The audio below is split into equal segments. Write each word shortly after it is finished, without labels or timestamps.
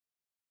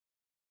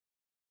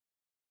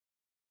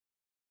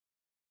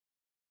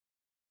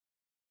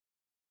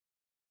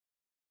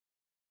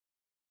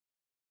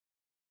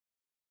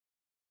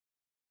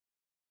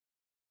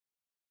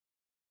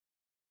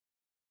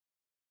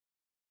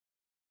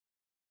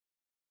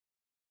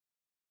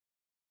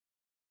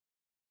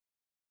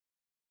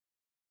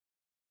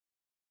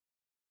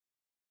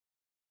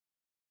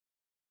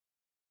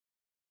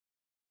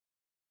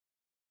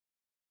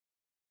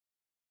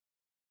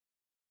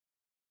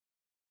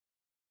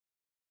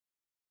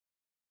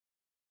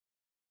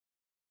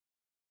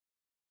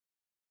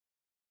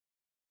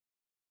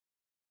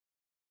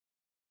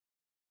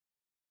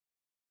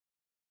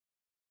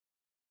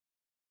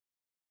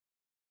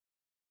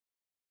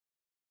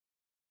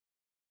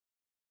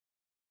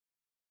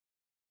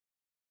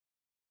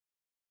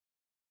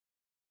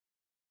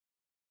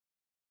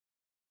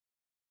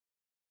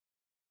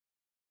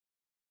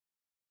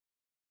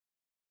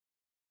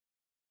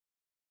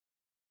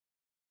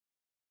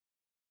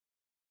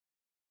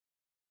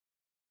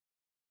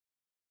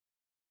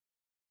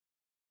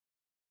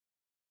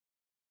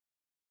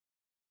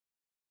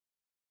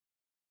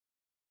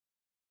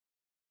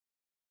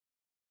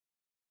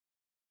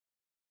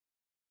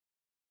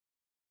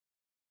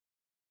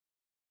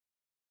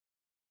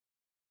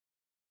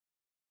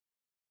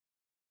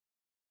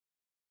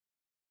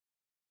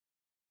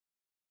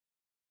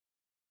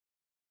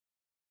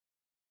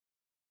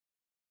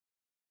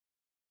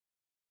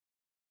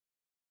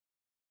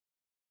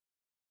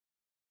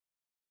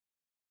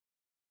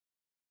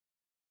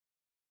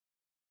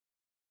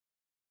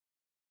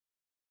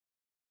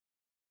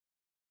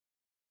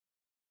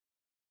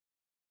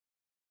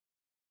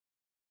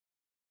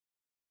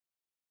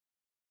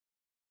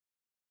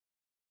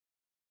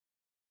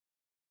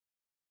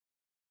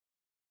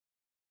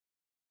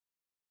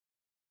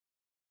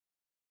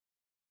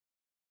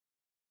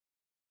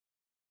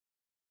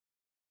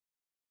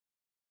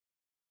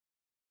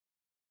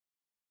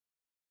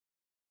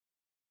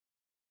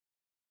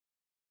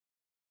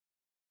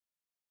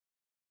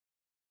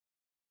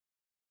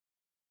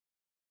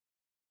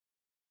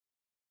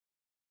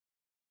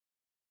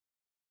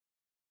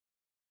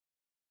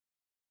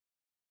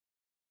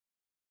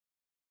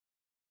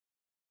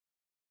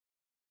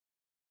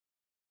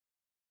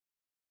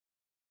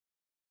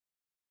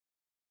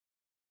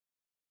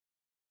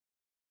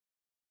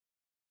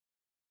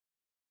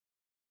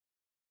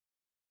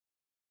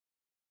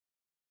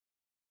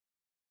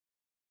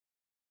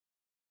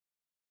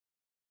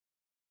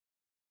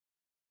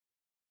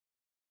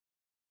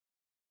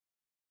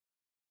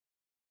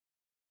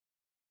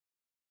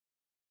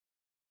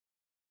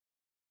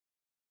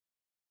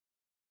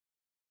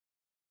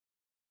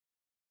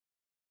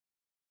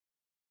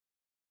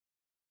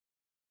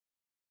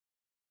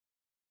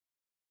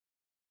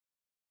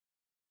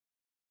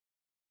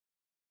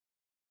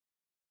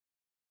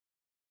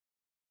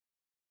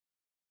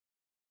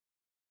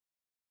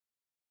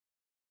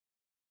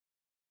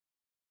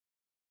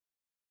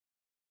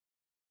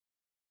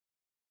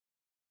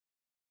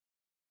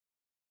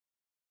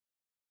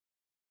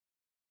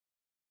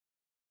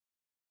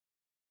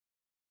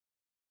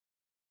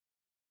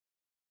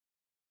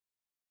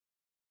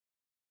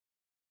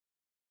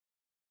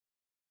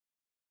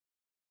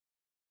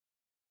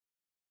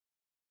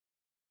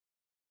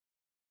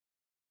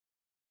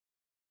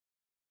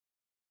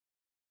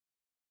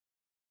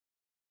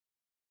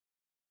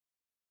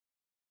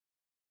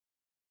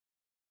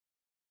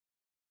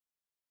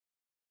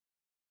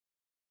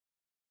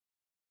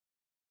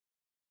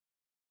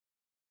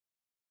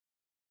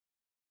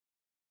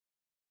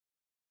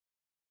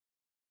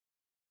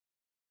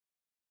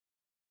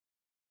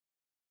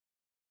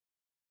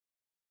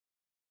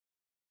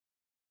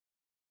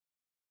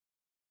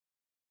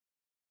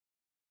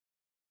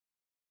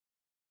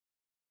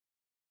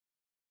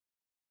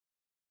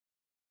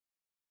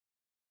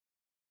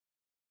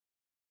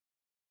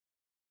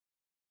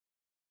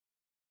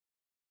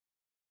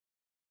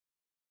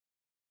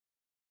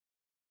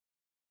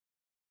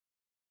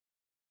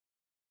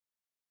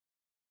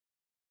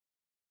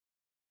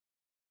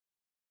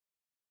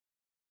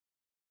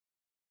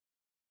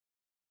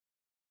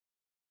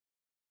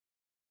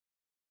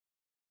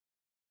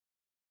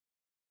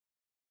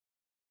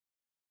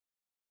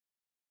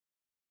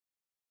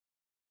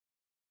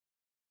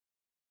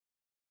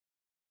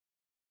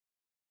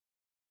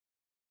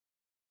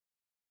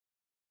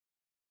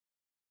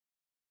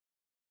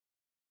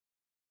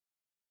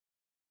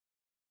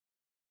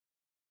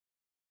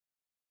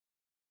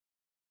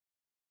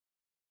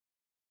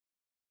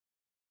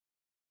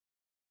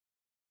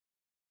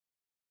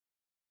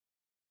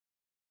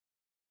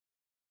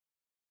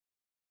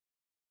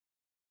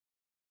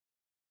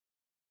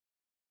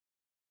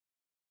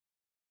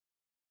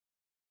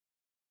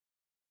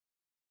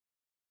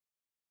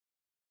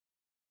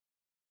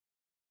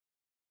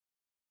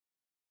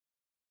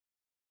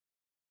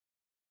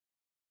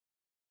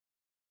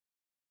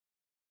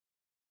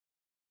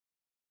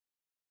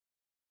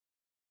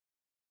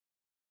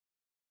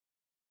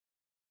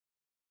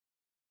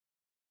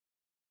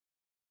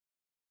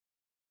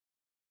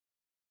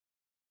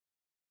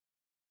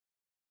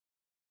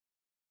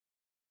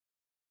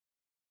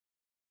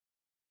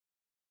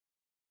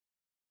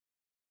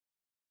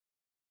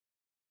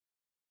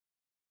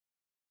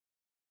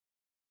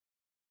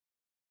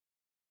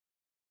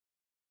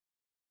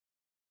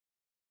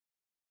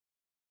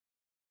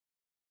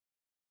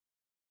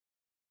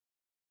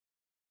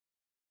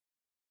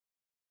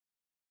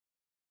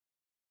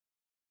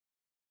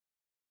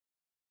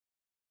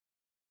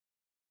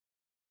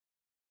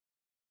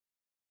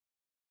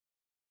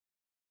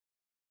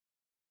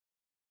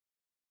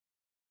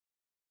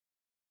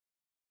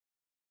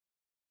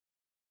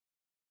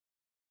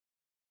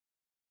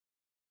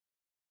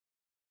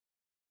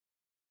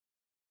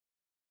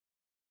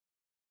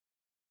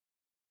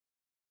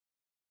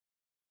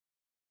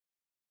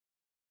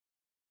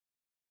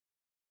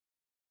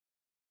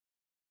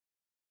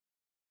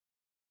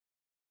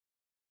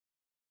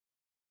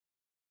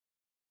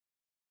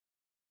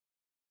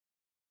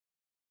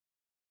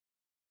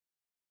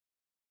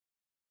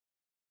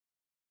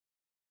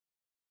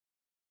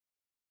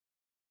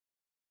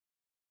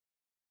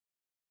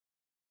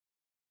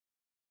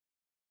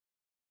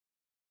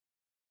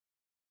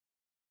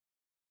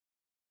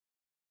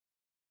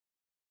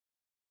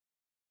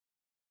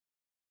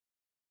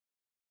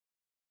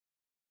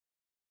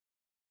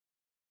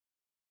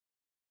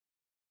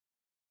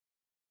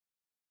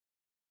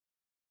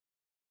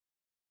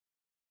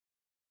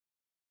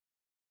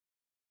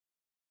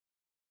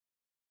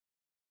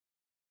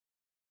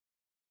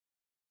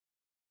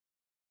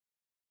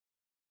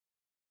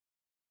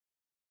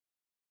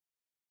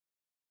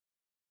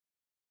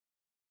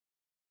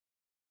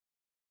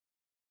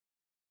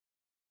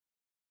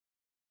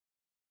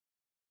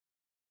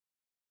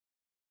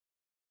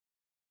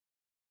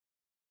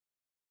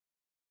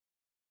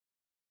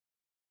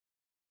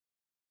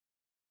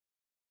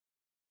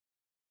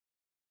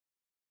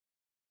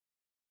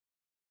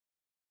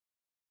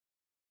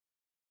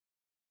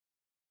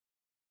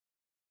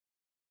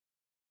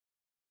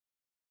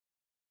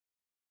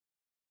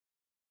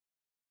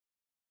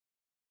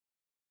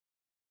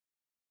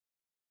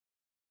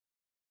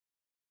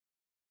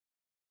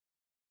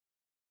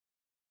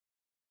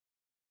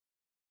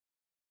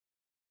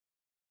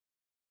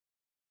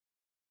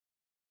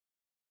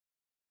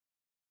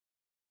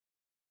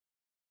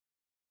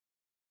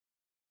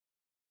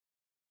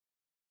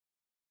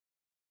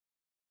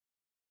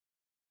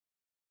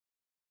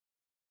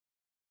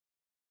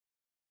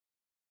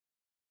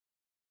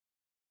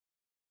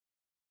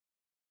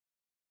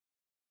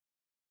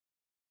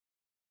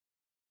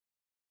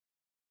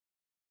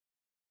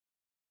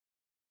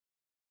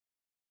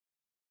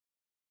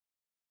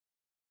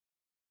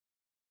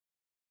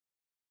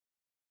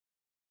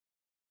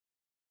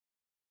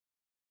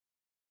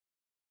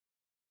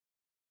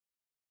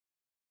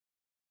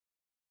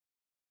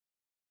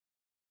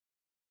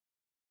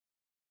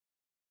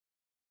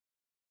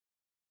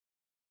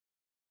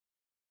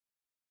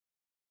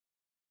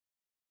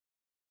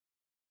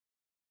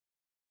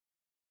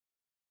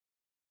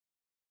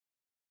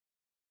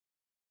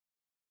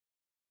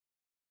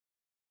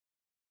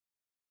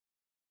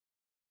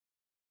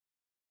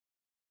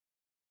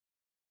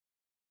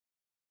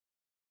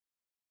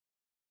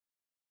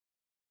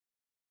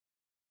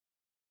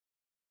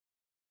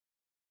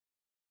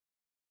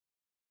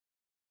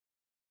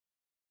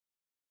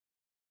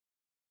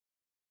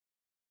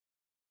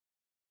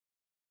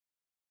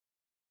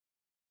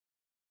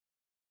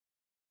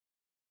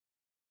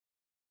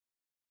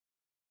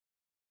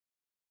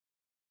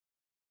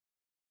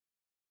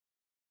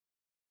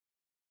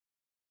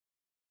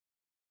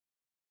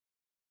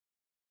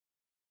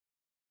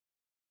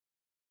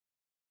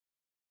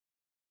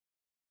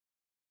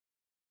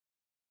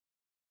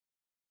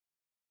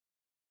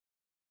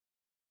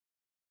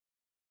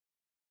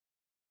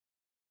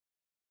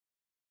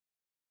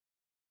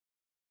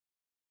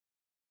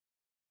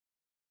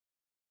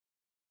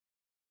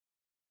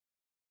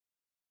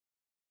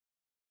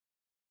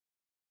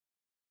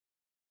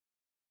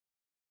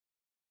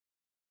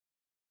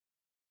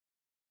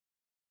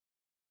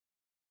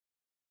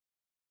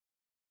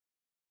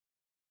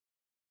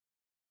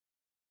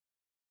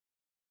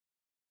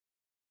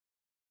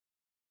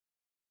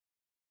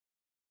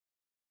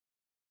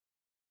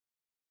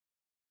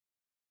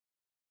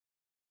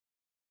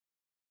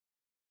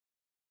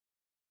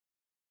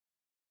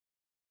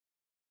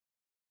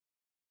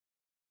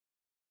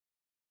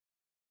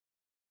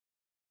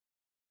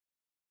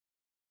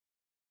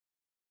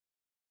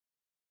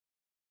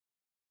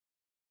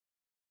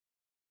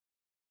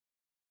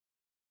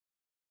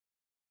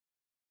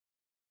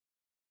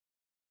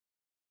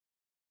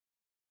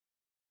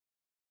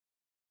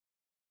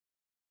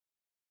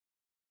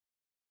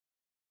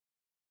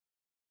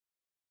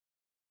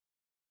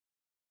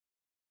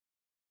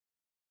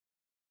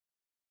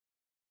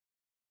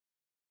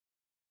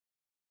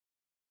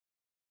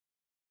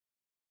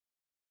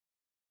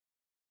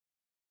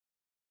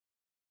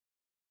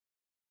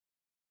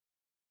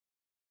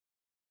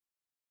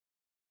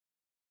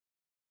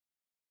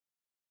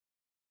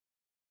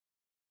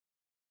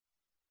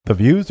The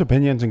views,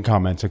 opinions, and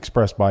comments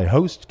expressed by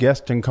hosts,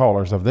 guests, and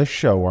callers of this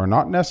show are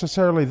not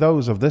necessarily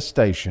those of this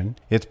station,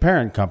 its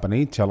parent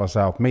company,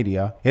 Telesouth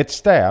Media, its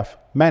staff,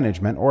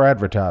 management, or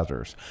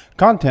advertisers.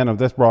 Content of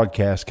this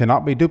broadcast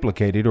cannot be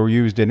duplicated or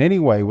used in any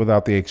way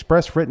without the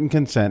express written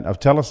consent of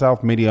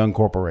Telesouth Media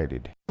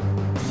Incorporated.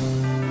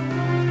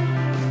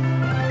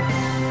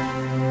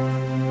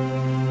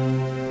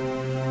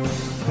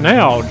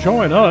 Now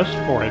join us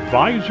for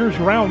Advisors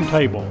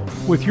Roundtable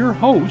with your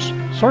hosts,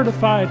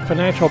 Certified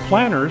Financial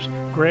Planners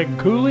Greg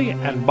Cooley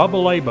and Bubba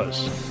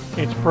Labus.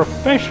 It's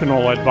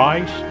professional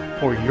advice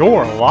for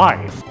your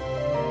life.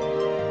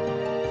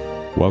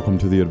 Welcome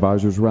to the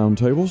Advisors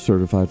Roundtable.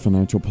 Certified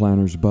Financial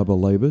Planners Bubba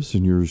Labus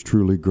and yours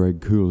truly,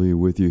 Greg Cooley,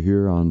 with you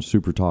here on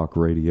Super Talk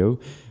Radio.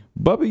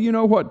 Bubba, you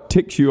know what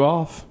ticks you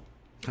off?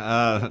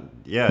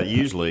 Yeah,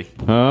 usually.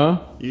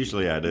 Huh?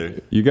 Usually I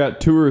do. You got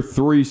two or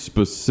three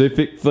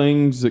specific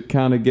things that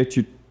kind of get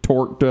you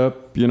torqued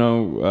up,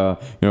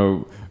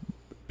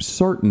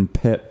 certain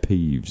pet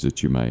peeves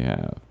that you may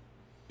have.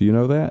 Do you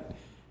know that?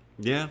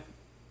 Yeah.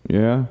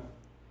 Yeah.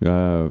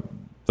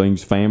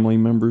 Things family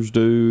members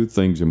do,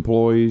 things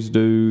employees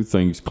do,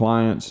 things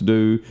clients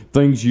do,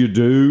 things you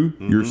do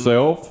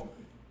yourself.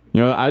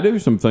 You know, I do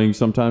some things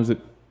sometimes that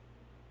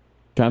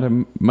kind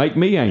of make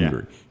me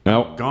angry. Yeah.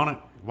 Now, Gone it.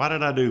 Why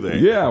did I do that?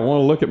 Yeah, I want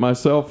to look at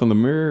myself in the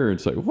mirror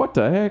and say, what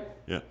the heck?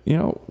 Yeah. You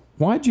know,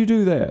 why'd you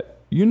do that?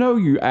 You know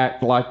you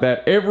act like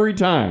that every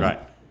time. Right.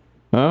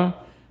 Huh?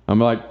 I'm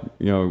like,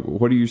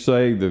 what do you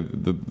say?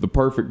 The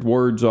perfect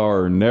words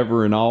are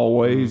never and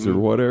always or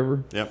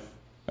whatever. Yep.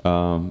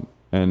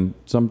 And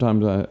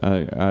sometimes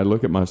I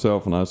look at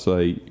myself and I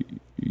say,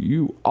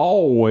 you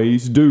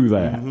always do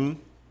that.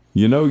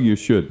 You know you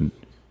shouldn't.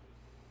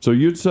 So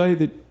you'd say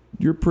that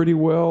you're pretty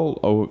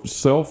well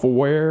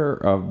self-aware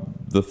of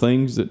the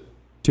things that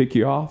tick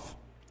you off?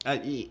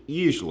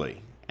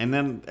 Usually. And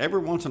then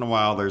every once in a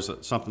while there's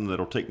something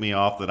that'll tick me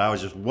off that I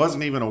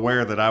wasn't even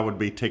aware that I would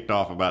be ticked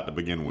off about to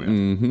begin with.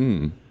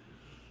 Mm-hmm.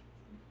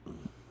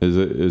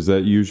 Is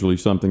that usually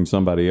something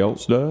somebody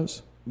else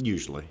does?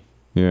 Usually.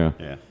 Yeah.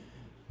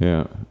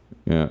 Yeah.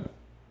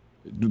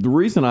 The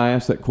reason I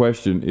asked that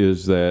question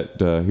is that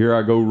here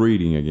I go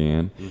reading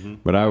again,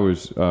 but I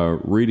was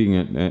reading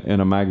it in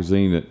a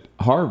magazine at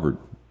Harvard.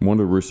 One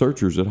of the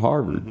researchers at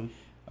Harvard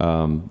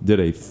did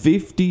a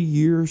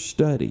 50-year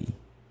study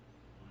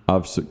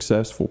of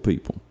successful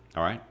people.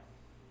 All right.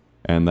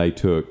 And they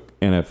took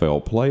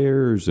NFL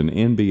players and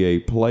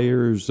NBA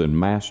players and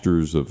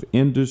masters of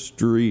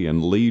industry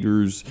and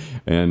leaders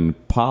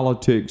and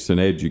politics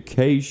and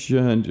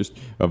education, just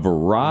a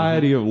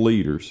variety of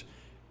leaders,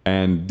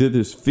 and did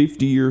this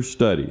 50-year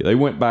study. They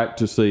went back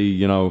to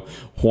see,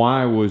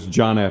 why was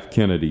John F.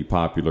 Kennedy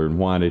popular and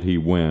why did he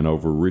win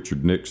over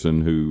Richard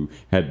Nixon, who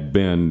had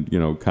been,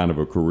 kind of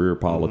a career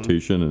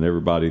politician and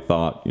everybody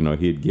thought,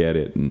 he'd get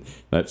it and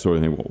that sort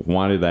of thing. Well,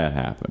 why did that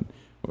happen?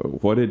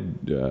 What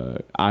did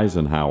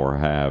Eisenhower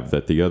have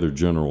that the other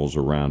generals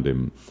around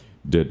him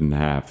didn't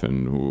have?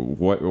 And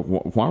why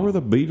were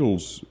the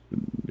Beatles?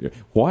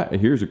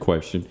 Here's a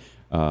question.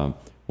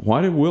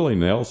 Why did Willie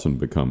Nelson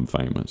become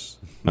famous?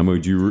 I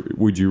mean,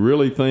 would you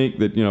really think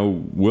that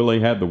Willie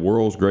had the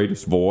world's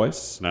greatest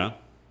voice? No.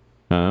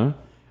 Huh?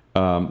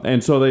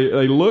 And so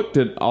they looked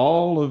at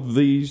all of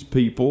these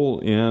people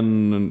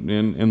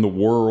in the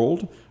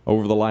world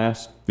over the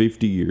last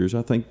 50 years.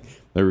 I think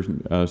there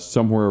was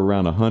somewhere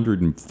around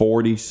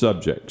 140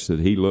 subjects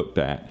that he looked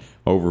at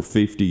over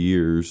 50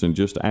 years and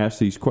just asked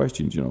these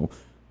questions.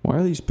 Why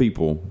are these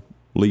people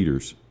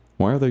leaders?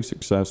 Why are they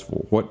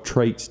successful? What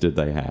traits did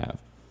they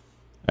have?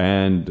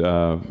 And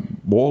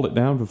boiled it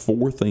down to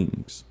four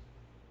things.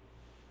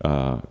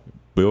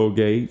 Bill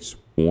Gates,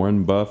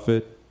 Warren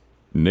Buffett,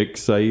 Nick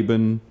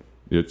Saban.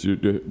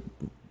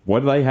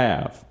 What do they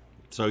have?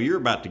 So you're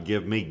about to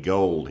give me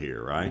gold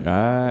here, right?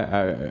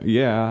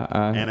 Yeah.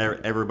 And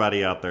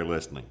everybody out there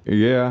listening.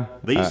 Yeah.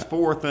 These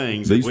four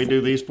things, if we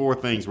do these four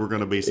things, we're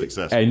going to be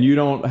successful. And you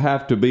don't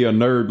have to be a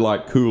nerd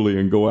like Cooley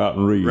and go out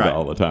and read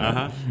all the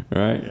time.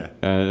 Right? Yeah.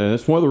 And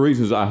that's one of the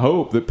reasons I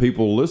hope that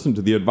people listen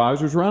to the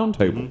Advisors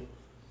Roundtable.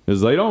 Is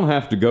they don't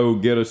have to go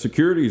get a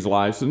securities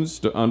license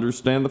to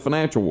understand the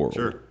financial world.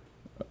 Sure.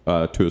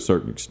 To a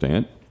certain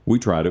extent. We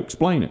try to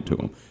explain it to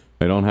them.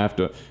 They don't have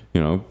to,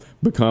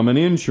 become an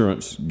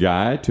insurance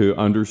guy to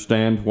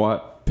understand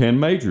what Penn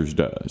Majors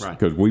does. Right.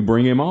 Because we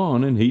bring him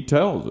on and he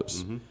tells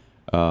us.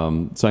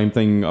 Same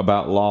thing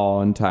about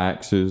law and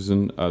taxes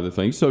and other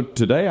things. So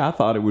today I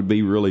thought it would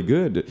be really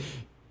good to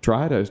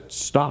try to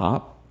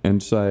stop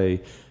and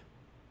say,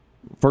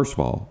 first of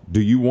all,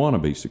 do you want to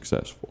be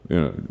successful?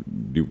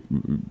 Do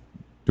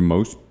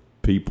most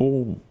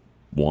people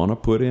want to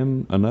put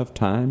in enough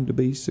time to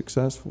be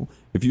successful?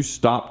 If you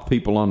stopped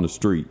people on the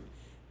street,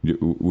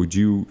 would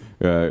you?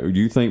 Do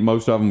you think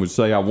most of them would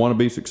say, "I want to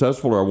be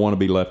successful" or "I want to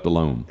be left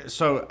alone"?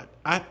 So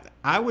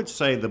I would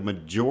say the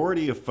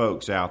majority of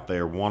folks out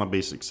there want to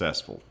be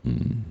successful.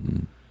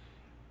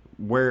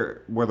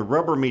 Where the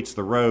rubber meets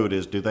the road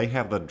is, do they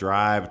have the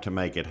drive to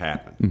make it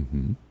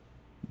happen?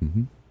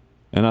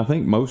 And I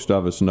think most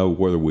of us know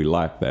whether we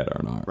like that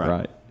or not,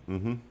 right?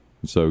 Mm-hmm.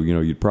 So,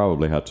 you'd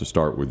probably have to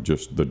start with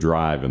just the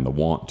drive and the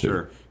want to.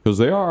 Sure. Because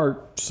there are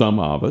some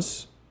of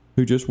us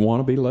who just want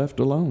to be left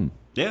alone.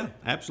 Yeah,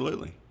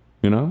 absolutely.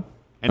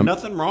 And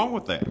nothing wrong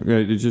with that.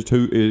 It's just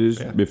who it is.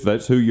 Yeah. If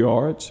that's who you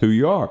are, it's who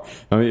you are.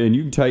 And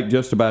you can take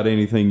just about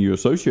anything you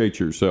associate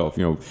yourself.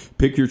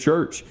 Pick your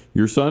church,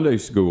 your Sunday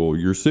school,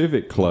 your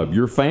civic club,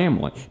 your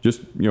family.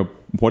 Just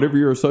whatever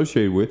you're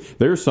associated with.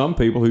 There are some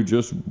people who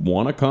just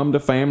want to come to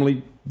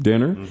family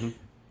dinner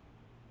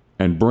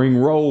and bring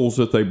rolls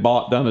that they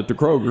bought down at the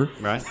Kroger.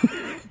 Right.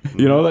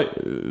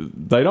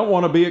 They don't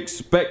want to be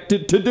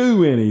expected to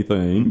do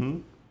anything. Mm-hmm.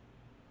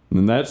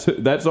 And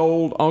that's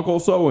old Uncle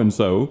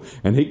So-and-so,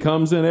 and he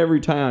comes in every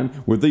time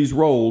with these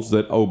rolls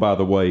that, oh, by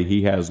the way,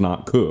 he has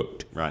not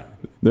cooked. Right.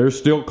 They're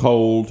still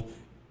cold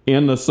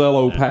in the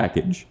cello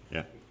package.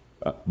 Yeah.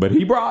 But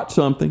he brought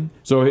something.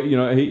 So,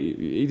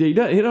 he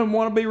doesn't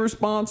want to be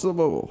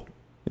responsible.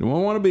 He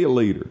don't want to be a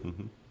leader.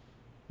 Mm-hmm.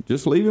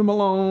 Just leave him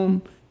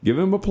alone. Give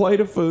him a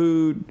plate of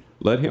food.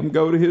 Let him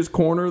go to his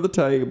corner of the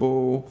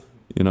table,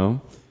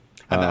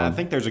 I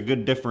think there's a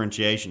good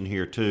differentiation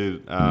here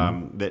too.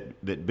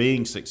 That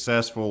being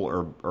successful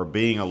or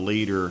being a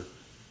leader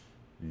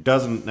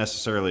doesn't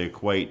necessarily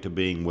equate to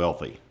being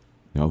wealthy.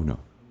 Oh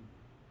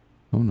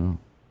no,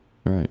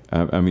 right?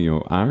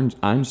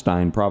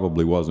 Einstein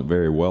probably wasn't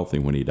very wealthy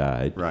when he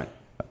died. Right.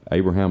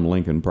 Abraham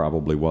Lincoln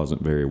probably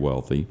wasn't very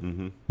wealthy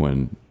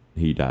when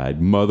he died.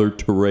 Mother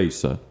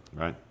Teresa,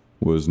 right,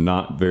 was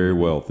not very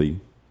wealthy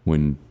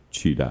when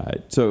she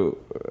died. So,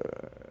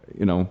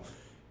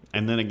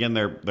 And then again,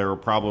 there are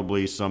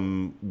probably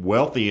some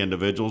wealthy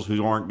individuals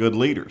who aren't good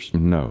leaders.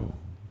 No.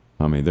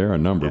 There are a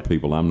number of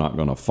people I'm not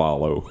going to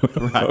follow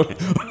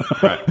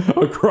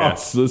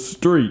across the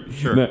street.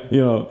 Sure. Now,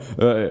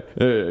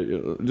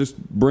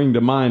 just bring to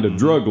mind a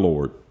drug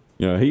lord.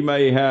 He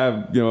may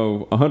have,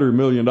 $100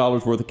 million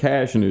worth of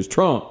cash in his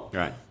trunk.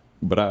 Right.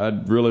 But I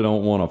really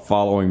don't want to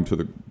follow him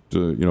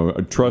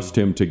trust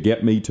him to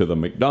get me to the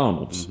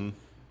McDonald's. Mm-hmm.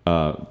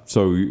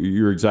 So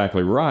you're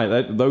exactly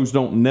right. Those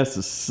don't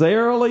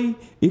necessarily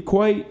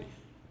equate,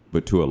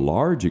 but to a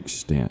large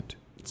extent,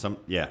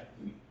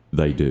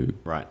 they do.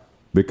 Right.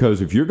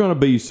 Because if you're going to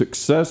be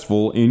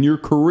successful in your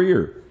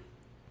career,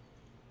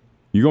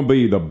 you're going to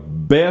be the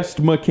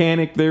best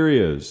mechanic there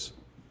is.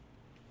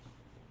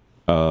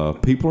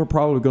 People are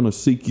probably going to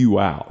seek you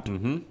out.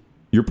 Mm-hmm.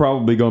 You're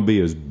probably going to be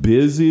as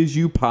busy as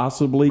you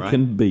possibly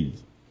can be.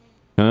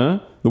 Huh?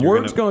 The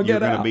word's going to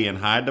get out. You're going to be in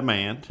high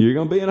demand. You're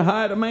going to be in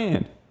high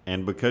demand.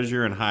 And because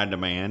you're in high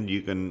demand,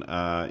 you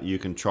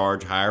can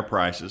charge higher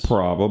prices.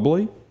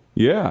 Probably,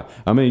 yeah.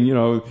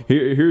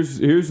 Here's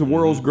the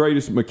world's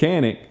greatest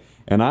mechanic,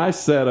 and I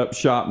set up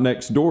shop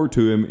next door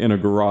to him in a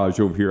garage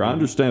over here. I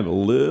understand a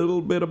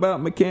little bit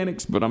about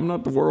mechanics, but I'm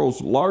not the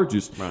world's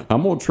largest. Right.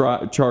 I'm going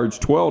to charge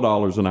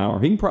 $12 an hour.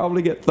 He can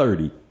probably get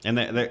 $30. And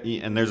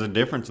there's a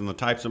difference in the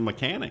types of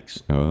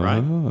mechanics,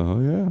 right? Oh,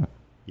 yeah.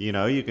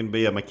 You can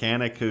be a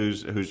mechanic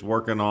who's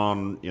working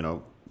on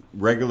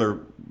regular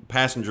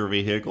passenger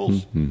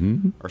vehicles,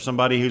 or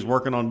somebody who's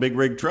working on big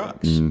rig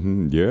trucks.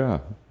 Mm-hmm.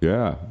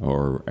 Yeah,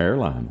 or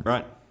airliner.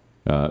 Right.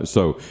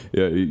 So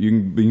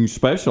you can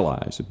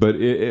specialize. But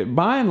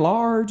by and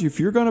large, if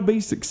you're going to be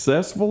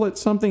successful at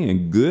something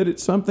and good at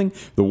something,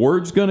 the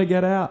word's going to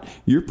get out.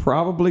 You're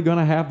probably going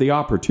to have the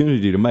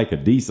opportunity to make a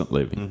decent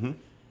living. Mm-hmm.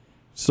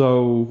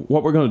 So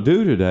what we're going to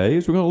do today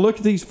is we're going to look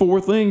at these 4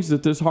 things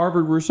that this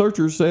Harvard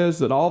researcher says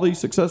that all these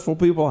successful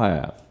people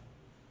have,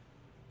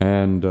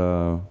 and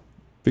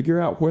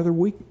figure out whether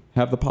we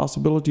have the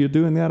possibility of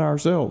doing that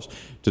ourselves.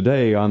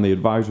 Today on the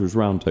Advisors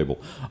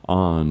Roundtable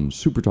on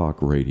SuperTalk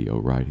Radio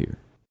right here.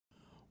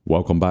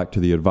 Welcome back to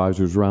the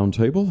Advisors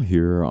Roundtable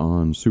here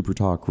on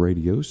SuperTalk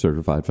Radio.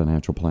 Certified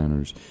Financial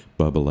Planners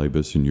Bubba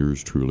Labus and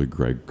yours truly,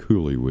 Greg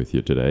Cooley, with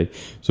you today.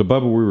 So,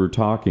 Bubba, we were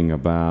talking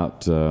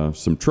about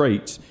some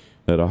traits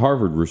that a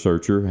Harvard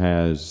researcher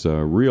has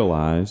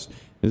realized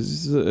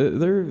is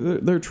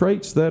they're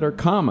traits that are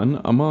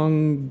common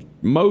among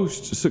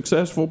most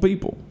successful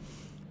people.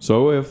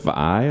 So if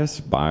I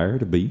aspire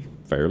to be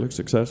fairly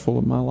successful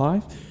in my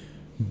life,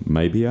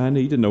 maybe I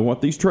need to know what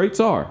these traits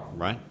are.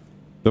 Right.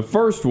 The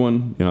first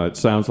one, it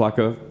sounds like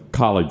a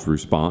college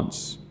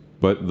response,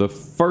 but the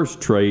first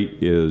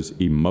trait is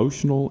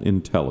emotional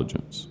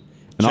intelligence.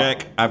 And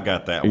check. I've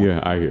got that one.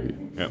 Yeah, I hear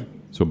you. Yep.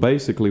 So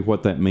basically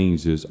what that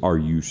means is, are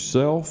you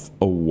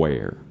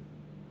self-aware?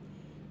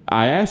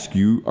 I asked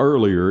you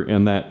earlier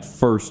in that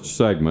first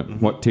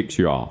segment what ticks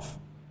you off.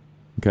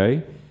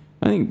 Okay?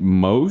 I think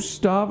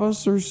most of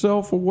us are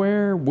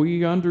self-aware.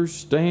 We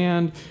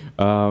understand,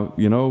 what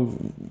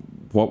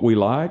we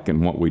like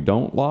and what we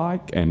don't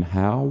like and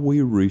how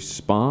we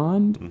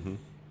respond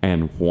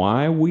and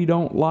why we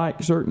don't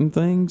like certain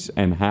things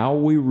and how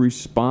we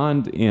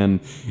respond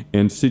in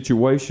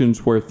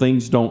situations where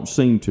things don't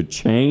seem to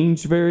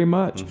change very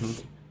much.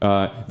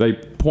 They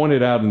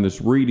pointed out in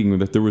this reading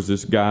that there was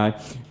this guy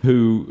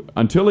who,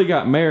 until he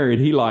got married,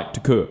 he liked to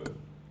cook.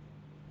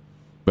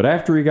 But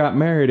after he got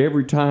married,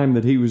 every time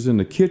that he was in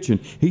the kitchen,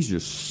 he's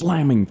just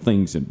slamming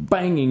things and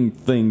banging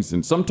things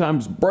and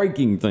sometimes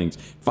breaking things.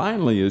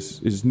 Finally,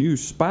 his new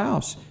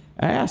spouse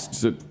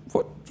asks,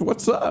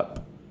 what's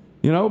up?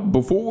 You know,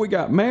 before we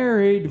got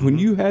married, when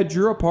you had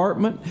your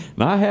apartment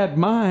and I had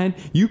mine,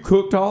 you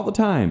cooked all the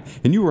time.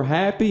 And you were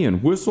happy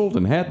and whistled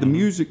and had the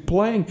music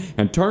playing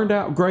and turned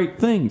out great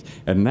things.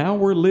 And now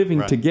we're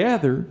living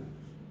together.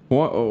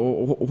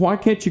 Why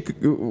can't you?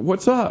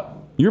 What's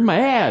up? You're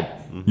mad.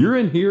 You're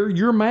in here.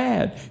 You're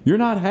mad. You're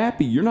not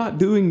happy. You're not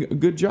doing a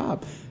good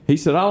job. He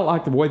said, I don't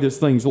like the way this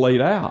thing's laid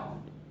out.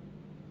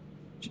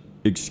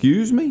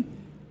 Excuse me?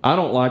 I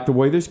don't like the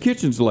way this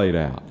kitchen's laid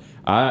out.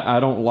 I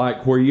don't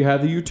like where you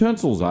have the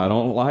utensils. I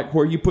don't like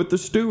where you put the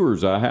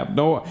skewers. I have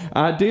no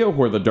idea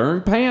where the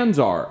darn pans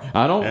are.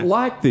 I don't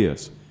like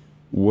this.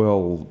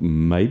 Well,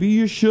 maybe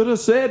you should have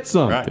said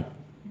something. Right.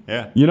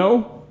 Yeah. You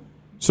know?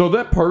 So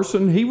that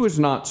person, he was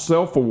not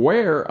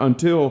self-aware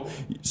until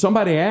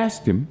somebody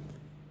asked him,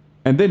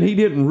 and then he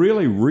didn't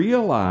really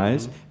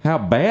realize how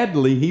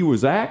badly he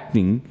was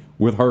acting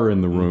with her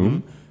in the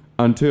room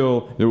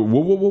until,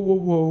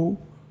 whoa.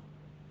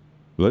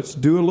 Let's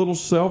do a little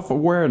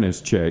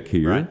self-awareness check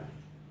here. Right.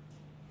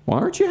 Why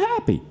aren't you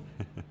happy?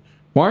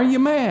 Why are you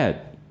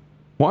mad?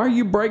 Why are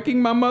you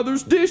breaking my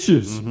mother's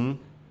dishes? You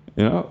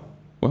know,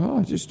 well,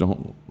 I just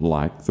don't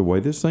like the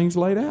way this thing's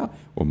laid out.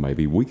 Well,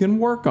 maybe we can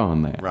work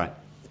on that. Right.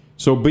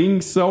 So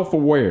being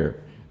self-aware,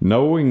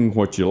 knowing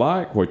what you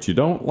like, what you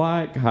don't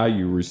like, how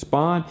you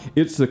respond,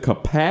 it's the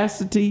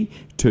capacity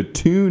to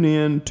tune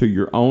in to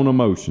your own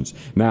emotions.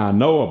 Now, I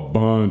know a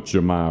bunch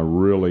of my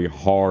really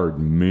hard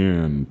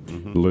men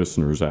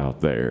listeners out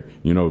there,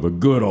 you know, the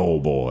good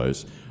old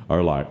boys,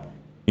 are like,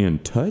 in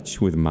touch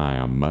with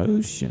my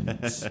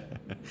emotions.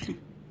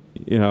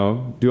 You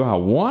know, do I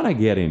want to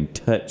get in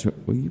touch?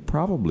 Well, you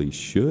probably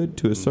should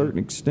to a certain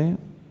extent.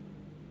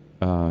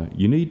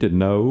 You need to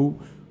know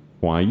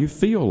why you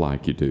feel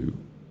like you do.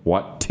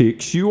 What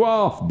ticks you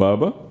off,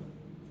 Bubba?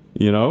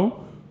 You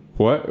know,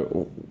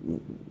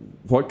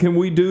 what can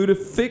we do to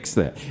fix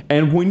that?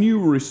 And when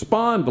you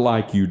respond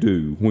like you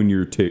do when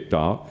you're ticked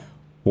off,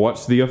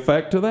 what's the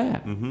effect of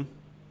that?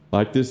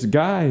 Like this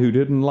guy who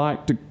didn't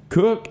like to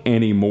cook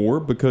anymore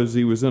because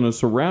he was in a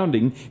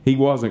surrounding he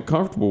wasn't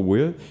comfortable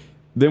with.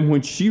 Then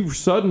when she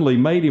suddenly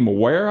made him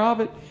aware of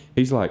it,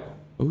 he's like,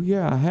 oh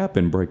yeah, I have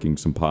been breaking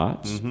some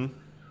pots.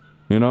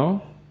 You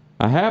know,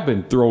 I have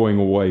been throwing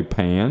away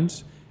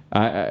pans.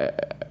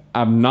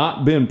 I've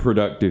not been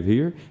productive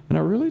here, and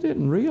I really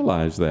didn't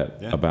realize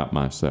that about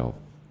myself.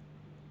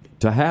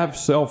 To have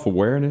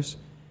self-awareness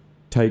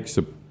takes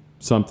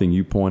something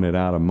you pointed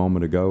out a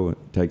moment ago. It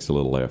takes a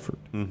little effort.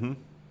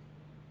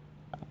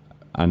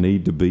 I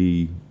need to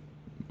be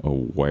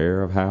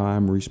aware of how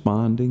I'm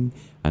responding.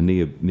 I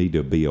need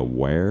to be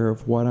aware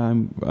of what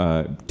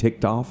I'm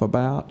ticked off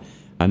about.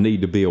 I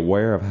need to be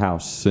aware of how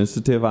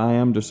sensitive I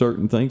am to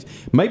certain things.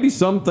 Maybe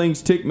some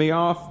things tick me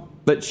off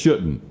that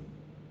shouldn't.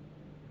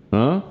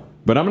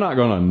 But I'm not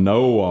going to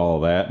know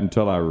all that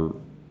until I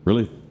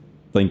really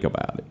think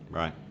about it.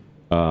 Right.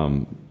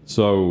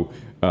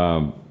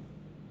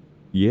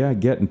 Yeah,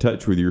 get in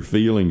touch with your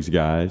feelings,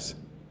 guys.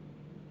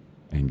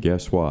 And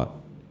guess what?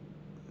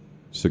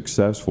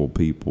 Successful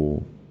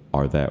people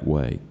are that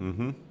way.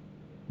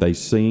 They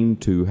seem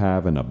to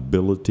have an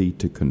ability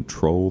to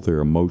control their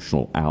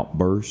emotional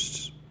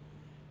outbursts.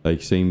 They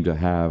seem to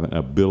have an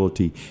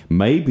ability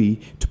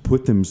maybe to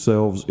put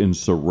themselves in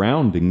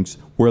surroundings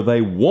where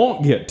they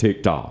won't get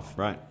ticked off.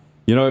 Right.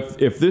 You know,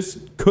 if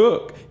this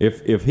cook,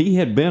 if he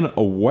had been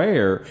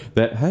aware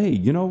that, hey,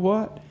 you know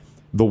what?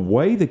 The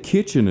way the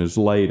kitchen is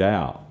laid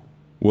out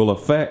will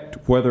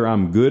affect whether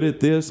I'm good at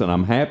this and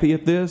I'm happy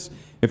at this.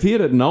 If he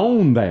had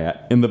known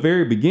that in the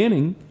very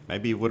beginning,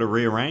 maybe he would have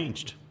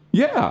rearranged.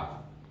 Yeah.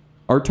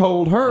 Or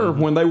told her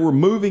when they were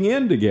moving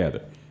in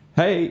together,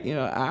 hey, you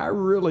know, I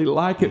really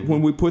like it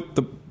when we put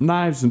the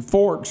knives and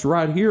forks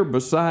right here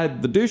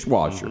beside the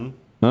dishwasher.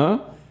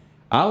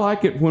 I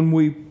like it when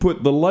we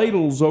put the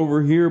ladles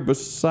over here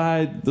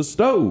beside the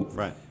stove.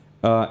 Right.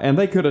 And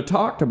they could have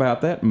talked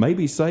about that and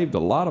maybe saved a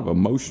lot of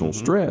emotional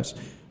stress.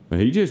 But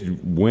he just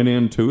went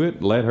into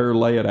it, let her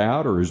lay it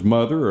out, or his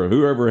mother, or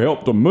whoever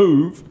helped him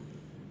move,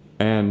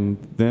 and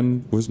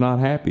then was not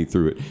happy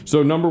through it.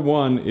 So number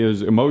one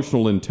is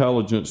emotional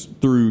intelligence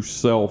through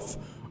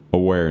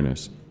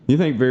self-awareness. You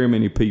think very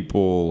many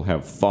people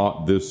have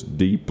thought this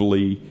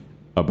deeply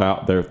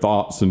about their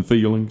thoughts and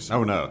feelings?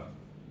 Oh, no.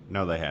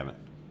 No, they haven't.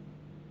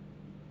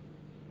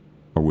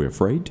 Are we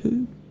afraid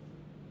to?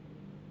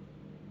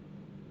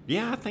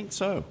 Yeah, I think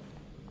so.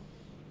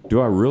 Do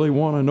I really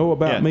want to know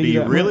about me? Do you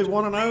that really much?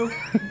 want to know?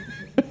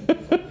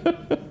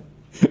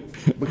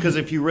 Because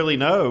if you really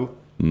know,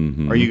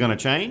 are you going to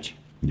change?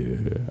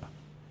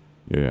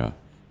 Yeah.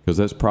 Because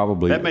that's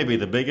probably... That may be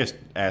the biggest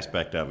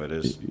aspect of it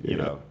is, you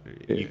know,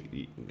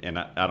 and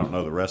I don't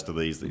know the rest of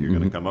these that you're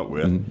going to come up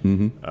with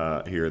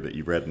here that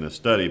you've read in this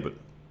study, but,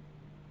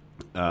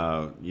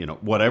 you know,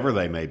 whatever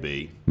they may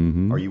be,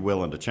 are you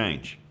willing to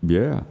change?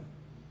 Yeah.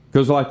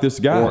 Because like this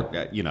guy,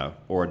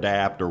 or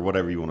adapt or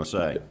whatever you want to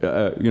say.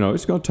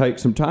 It's going to take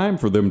some time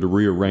for them to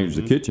rearrange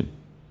the kitchen.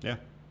 Yeah.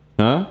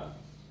 Huh?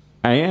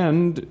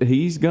 And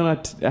he's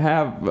going to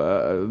have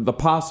the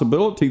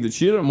possibility that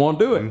she didn't want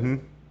to do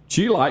it.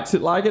 She likes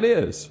it like it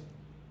is.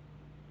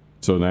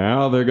 So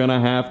now they're going to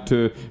have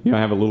to,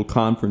 have a little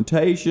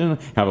confrontation,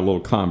 have a little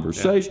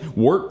conversation,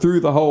 work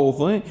through the whole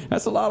thing.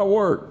 That's a lot of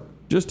work.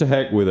 Just to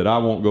heck with it. I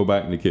won't go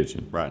back in the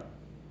kitchen. Right.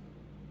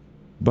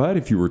 But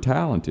if you were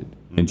talented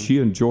and she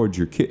enjoyed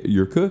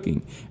your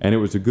cooking and it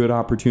was a good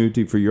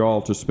opportunity for you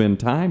all to spend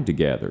time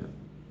together,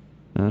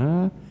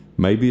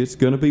 maybe it's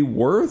going to be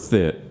worth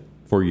it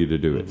for you to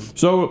do it.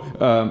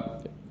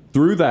 So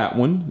through that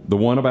one, the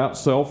one about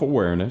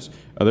self-awareness,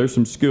 there's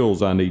some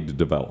skills I need to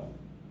develop.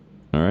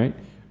 All right?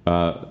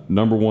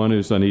 Number one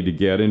is I need to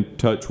get in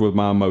touch with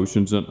my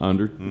emotions and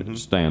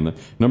understand them.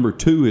 Number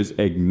two is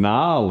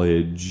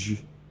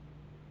acknowledge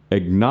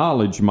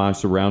my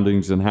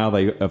surroundings and how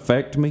they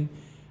affect me,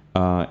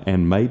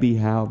 and maybe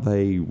how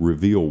they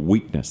reveal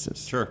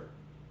weaknesses. Sure.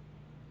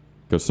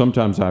 Because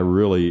sometimes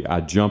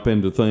I jump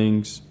into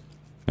things,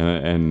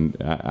 and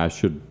I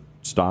should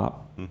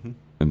stop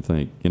and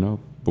think,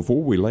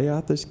 before we lay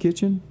out this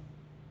kitchen,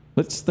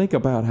 let's think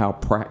about how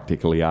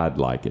practically I'd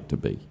like it to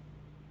be.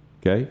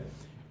 Okay?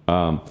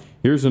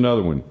 Here's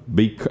another one.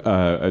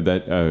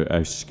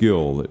 A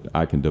skill that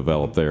I can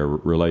develop there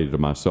related to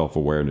my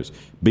self-awareness.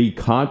 Be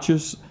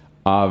conscious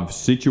of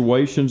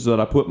situations that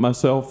I put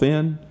myself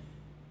in,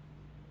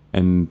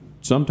 and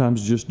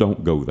sometimes just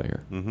don't go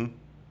there.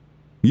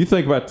 You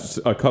think about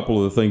a couple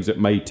of the things that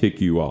may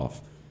tick you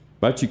off,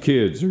 about your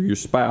kids or your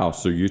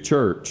spouse or your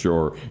church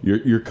or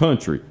your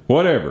country,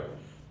 whatever.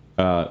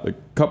 A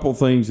couple of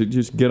things that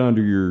just get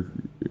under your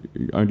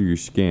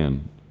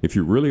skin. If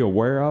you're really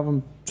aware of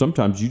them,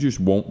 sometimes you just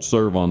won't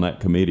serve on that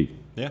committee.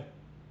 Yeah.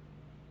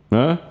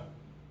 Huh?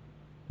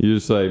 You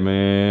just say,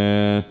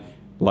 man,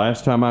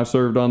 last time I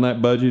served on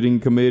that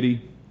budgeting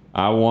committee,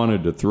 I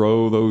wanted to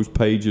throw those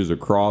pages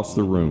across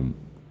the room.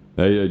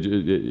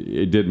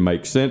 It didn't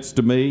make sense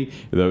to me.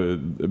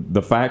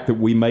 The fact that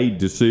we made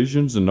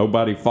decisions and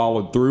nobody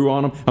followed through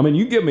on them. I mean,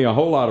 you give me a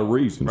whole lot of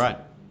reasons. Right.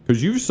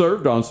 Because you've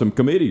served on some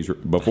committees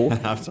before.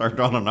 I've served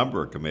on a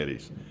number of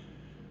committees.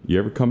 You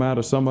ever come out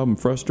of some of them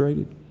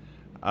frustrated?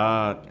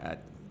 I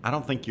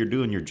don't think you're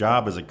doing your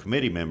job as a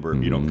committee member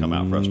if you don't come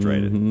out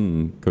frustrated.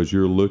 Because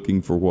you're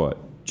looking for what?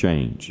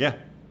 Change. Yeah.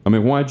 I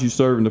mean, why'd you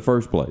serve in the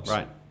first place?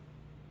 Right.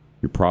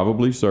 You're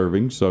probably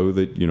serving so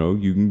that,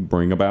 you can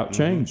bring about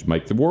change,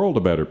 make the world a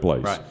better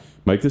place, right.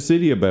 Make the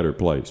city a better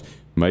place,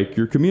 make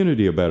your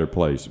community a better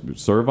place,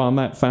 serve on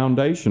that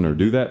foundation or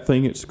do that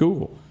thing at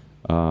school.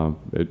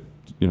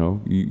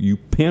 You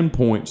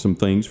pinpoint some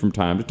things from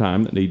time to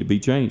time that need to be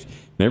changed.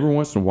 And every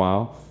once in a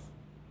while,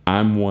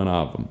 I'm one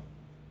of them.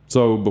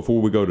 So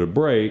before we go to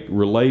break,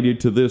 related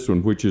to this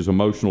one, which is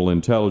emotional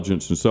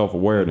intelligence and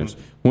self-awareness,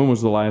 when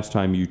was the last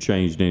time you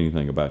changed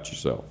anything about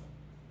yourself?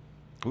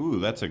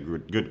 Ooh, that's a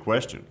good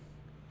question.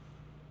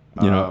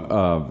 When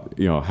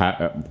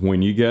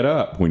you get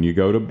up, when you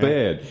go to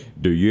bed,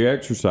 do you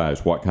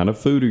exercise? What kind of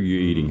food are you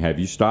eating? Have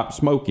you stopped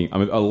smoking? I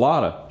mean, a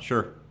lot of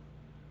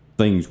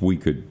things we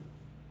could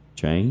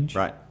change.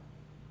 Right.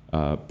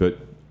 But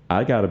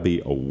I got to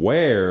be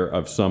aware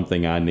of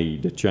something I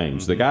need to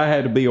change. The guy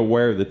had to be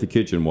aware that the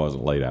kitchen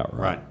wasn't laid out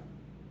right.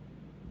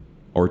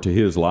 Or to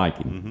his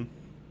liking.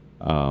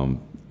 And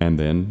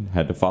then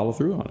had to follow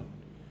through on it.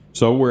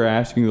 So we're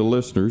asking the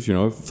listeners,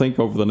 think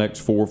over the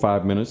next 4 or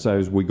 5 minutes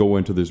as we go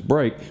into this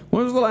break,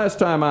 when was the last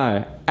time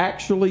I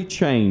actually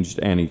changed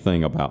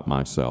anything about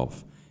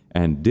myself?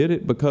 And did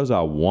it because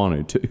I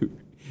wanted to?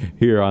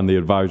 Here on the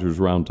Advisors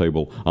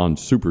Roundtable on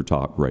Super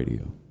Talk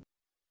Radio.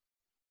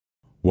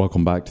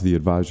 Welcome back to the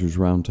Advisors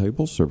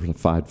Roundtable.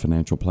 Certified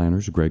financial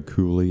planners Greg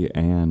Cooley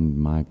and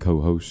my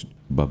co-host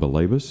Bubba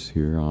Labus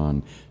here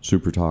on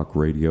Super Talk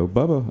Radio.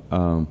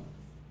 Bubba,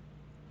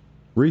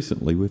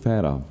 recently we've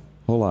had a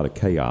whole lot of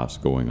chaos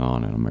going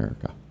on in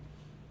America.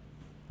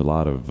 A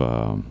lot of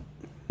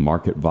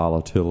market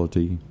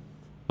volatility,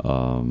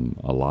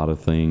 a lot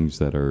of things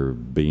that are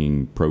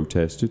being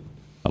protested,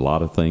 a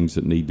lot of things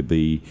that need to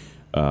be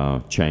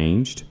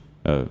changed.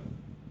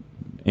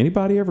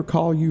 Anybody ever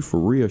call you for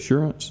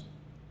reassurance?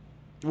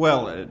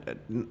 Well,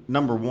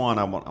 number one,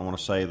 I want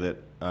to say that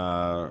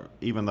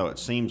even though it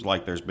seems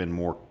like there's been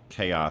more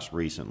chaos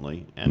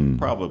recently and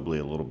probably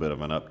a little bit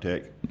of an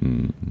uptick,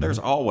 there's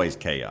always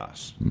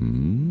chaos.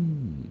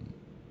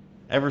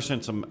 Ever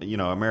since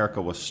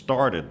America was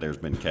started, there's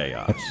been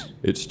chaos.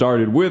 It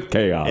started with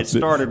chaos. It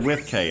started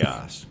with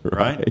chaos,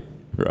 right?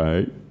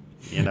 Right.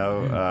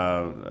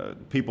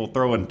 People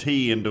throwing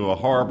tea into a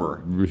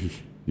harbor.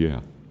 Yeah.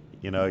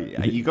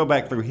 You go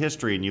back through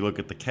history and you look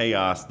at the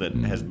chaos that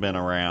has been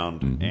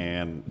around,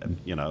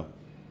 and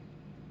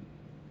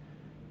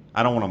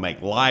I don't want to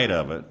make light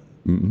of it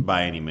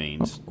by any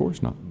means. Of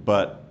course not.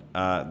 But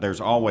there's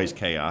always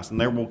chaos,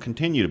 and there will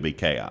continue to be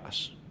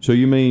chaos. So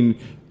you mean,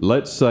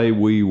 let's say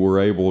we were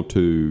able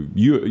to,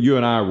 you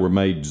and I were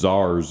made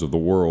czars of the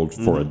world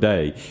for a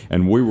day,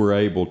 and we were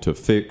able to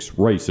fix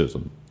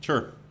racism.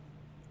 Sure.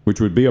 which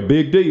would be a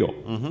big deal.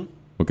 Mm-hmm.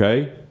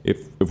 Okay,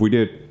 if we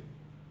did,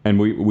 and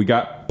we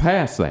got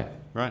past that,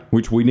 right,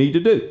 which we need to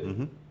do.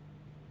 Mm-hmm.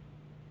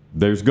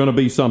 There's going to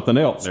be something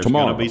else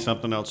tomorrow. There's going to be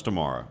something else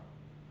tomorrow.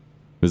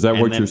 Is that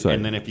what you're saying?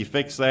 And then if you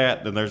fix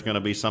that, then there's going to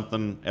be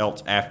something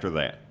else after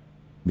that.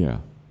 Yeah,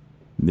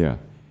 yeah.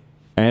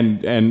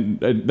 And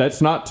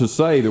that's not to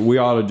say that we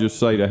ought to just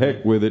say to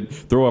heck with it,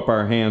 throw up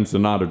our hands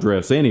and not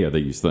address any of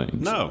these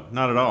things. No,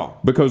 not at all.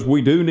 Because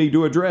we do need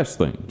to address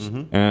things.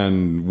 Mm-hmm.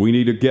 And we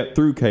need to get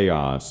through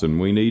chaos, and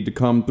we need to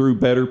come through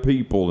better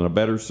people and a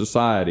better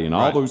society and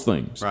all those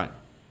things. Right.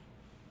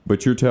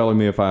 But you're telling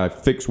me if I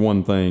fix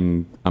one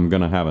thing, I'm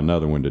going to have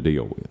another one to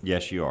deal with.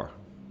 Yes, you are.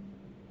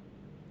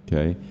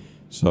 Okay.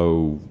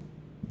 So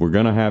we're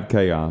going to have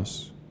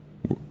chaos.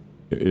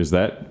 Is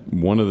that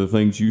one of the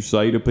things you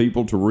say to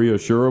people to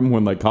reassure them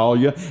when they call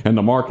you and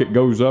the market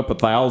goes up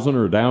 1,000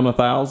 or down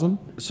 1,000?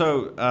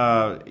 So,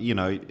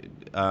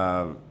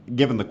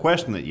 given the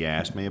question that you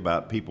asked me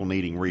about people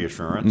needing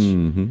reassurance,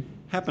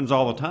 happens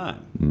all the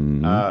time.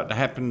 It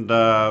happened 2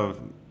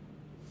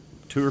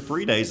 or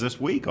 3 days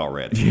this week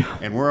already,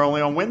 and we're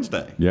only on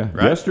Wednesday. Yeah,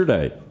 right?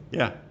 Yesterday.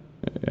 Yeah.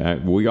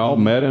 We all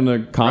met in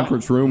a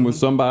conference room with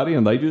somebody,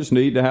 and they just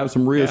need to have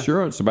some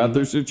reassurance about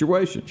their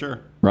situation. Sure.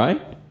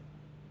 Right?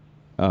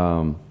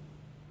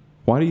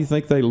 Why do you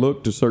think they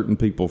look to certain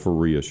people for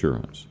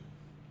reassurance?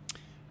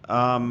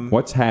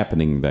 What's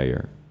happening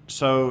there?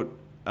 So,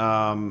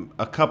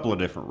 a couple of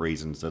different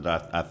reasons that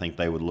I think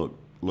they would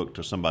look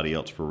to somebody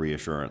else for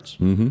reassurance.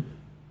 Mm-hmm.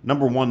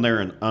 Number one,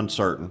 they're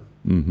uncertain.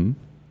 Mm-hmm.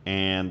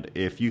 And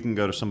if you can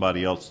go to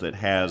somebody else that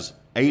has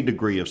a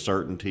degree of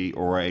certainty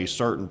or a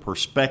certain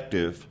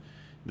perspective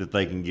that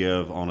they can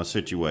give on a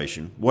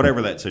situation,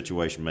 whatever that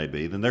situation may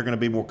be, then they're going to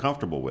be more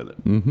comfortable with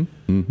it. Mm-hmm.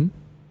 Mm-hmm.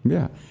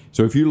 Yeah.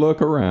 So if you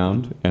look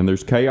around and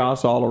there's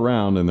chaos all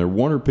around and there are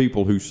one or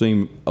people who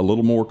seem a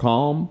little more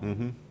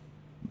calm,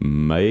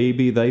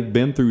 maybe they've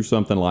been through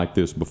something like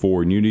this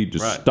before, and you need to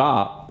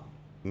stop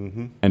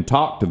and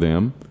talk to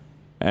them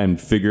and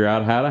figure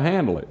out how to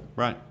handle it.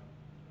 Right.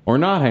 Or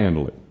not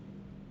handle it.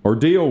 Or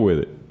deal with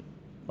it.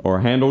 Or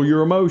handle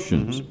your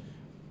emotions.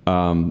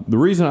 The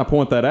reason I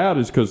point that out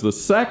is because the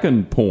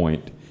second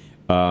point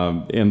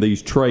in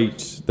these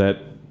traits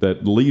that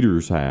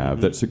leaders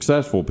have, that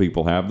successful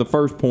people have. The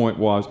first point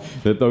was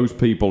that those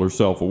people are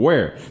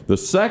self-aware. The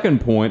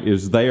second point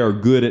is they are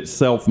good at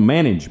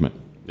self-management.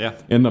 Yeah.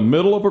 In the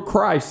middle of a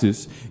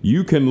crisis,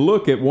 you can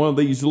look at one of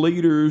these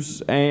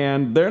leaders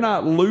and they're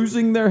not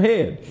losing their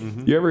head.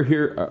 You ever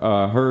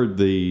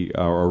heard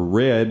or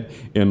read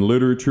in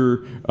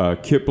literature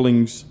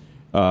Kipling's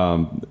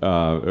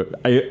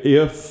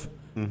if...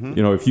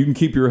 if you can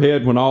keep your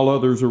head when all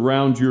others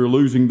around you are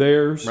losing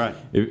theirs. Right.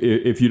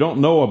 If you don't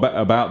know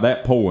about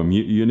that poem,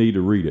 you need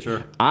to read it.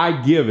 Sure. I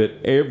give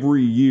it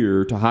every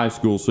year to high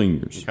school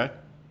seniors. Okay.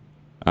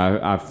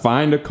 I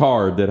find a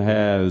card that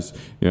has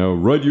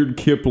Rudyard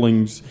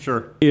Kipling's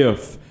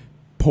 "If"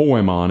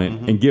 poem on it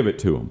and give it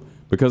to them,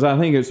 because I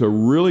think it's a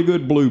really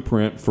good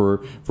blueprint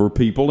for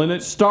people, and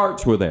it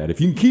starts with that. If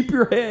you can keep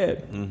your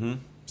head.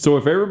 So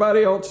if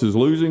everybody else is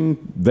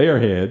losing their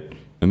head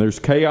and there's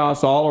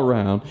chaos all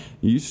around,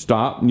 you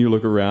stop and you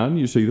look around and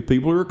you see the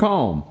people who are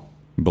calm.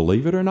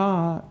 Believe it or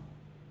not,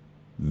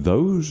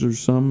 those are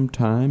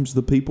sometimes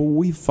the people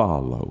we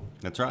follow.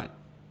 That's right.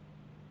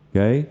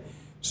 Okay?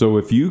 So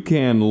if you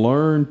can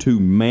learn to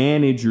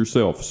manage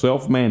yourself,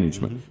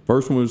 self-management.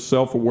 First one was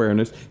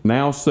self-awareness,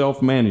 now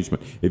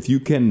self-management. If you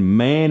can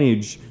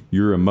manage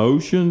your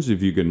emotions,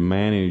 if you can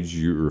manage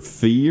your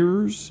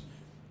fears,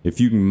 if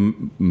you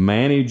can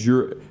manage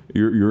your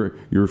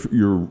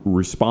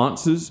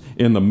responses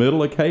in the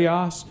middle of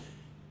chaos,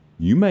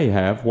 you may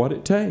have what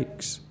it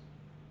takes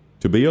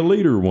to be a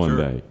leader one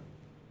day.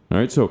 All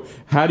right, so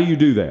how do you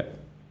do that?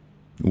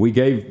 We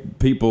gave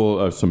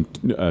people some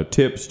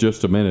tips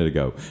just a minute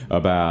ago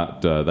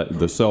about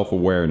the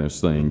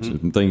self-awareness things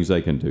and things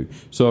they can do.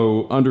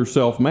 So under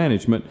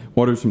self-management,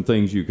 what are some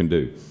things you can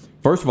do?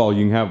 First of all,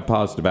 you can have a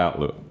positive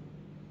outlook.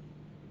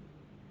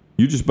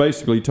 You just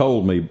basically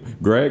told me,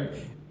 Greg,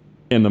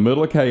 in the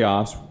middle of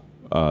chaos,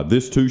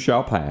 this too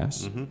shall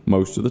pass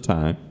most of the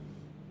time.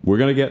 We're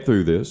going to get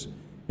through this.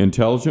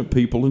 Intelligent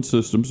people and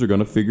systems are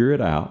going to figure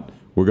it out.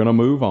 We're going to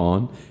move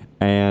on,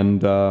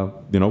 and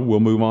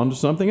we'll move on to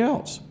something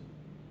else.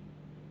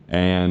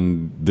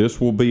 And this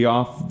will be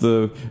off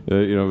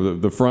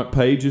the front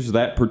pages.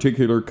 That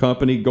particular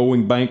company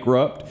going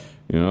bankrupt.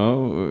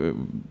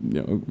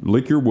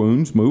 Lick your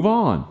wounds, move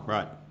on.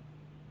 Right.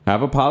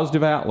 Have a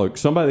positive outlook.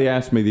 Somebody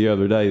asked me the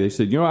other day, they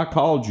said, I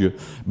called you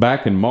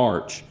back in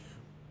March.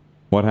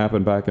 What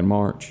happened back in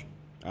March?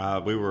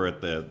 We were at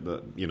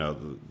the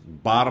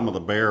bottom of the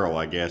barrel,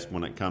 I guess,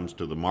 when it comes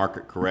to the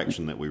market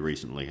correction that we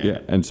recently had. Yeah,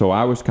 and so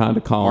I was kind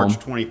of calm. March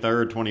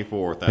 23rd,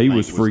 24th, He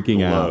was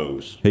freaking out.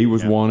 Lows. He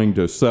was wanting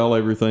to sell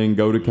everything,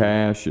 go to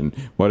cash and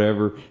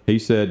whatever. He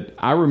said,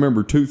 I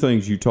remember two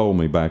things you told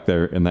me back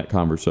there in that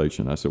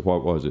conversation. I said,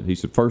 what was it? He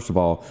said, first of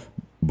all,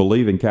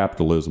 believe in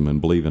capitalism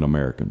and believe in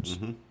Americans.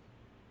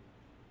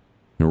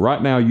 Now,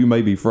 right now, you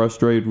may be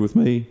frustrated with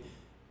me,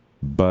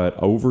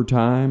 But over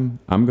time,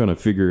 I'm going to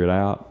figure it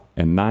out.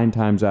 And 9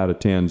 times out of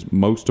 10,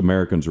 most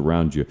Americans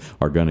around you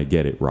are going to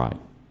get it right.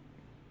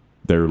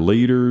 Their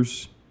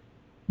leaders,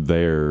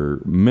 their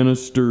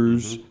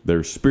ministers,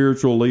 their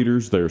spiritual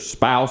leaders, their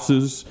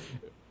spouses,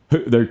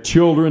 their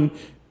children,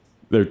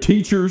 their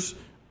teachers.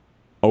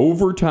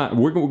 Over time,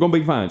 we're going to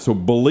be fine. So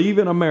believe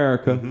in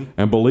America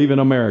and believe in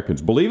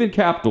Americans. Believe in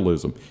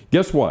capitalism.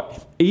 Guess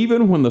what?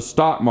 Even when the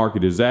stock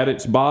market is at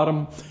its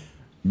bottom,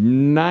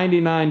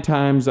 99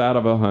 times out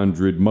of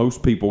 100,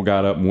 most people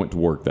got up and went to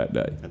work that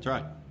day. That's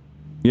right.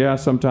 Yeah,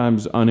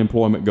 sometimes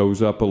unemployment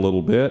goes up a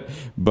little bit,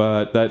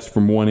 but that's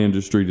from one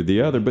industry to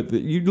the other. But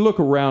you look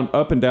around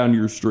up and down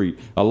your street,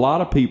 a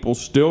lot of people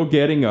still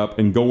getting up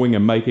and going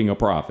and making a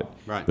profit.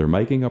 Right. They're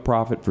making a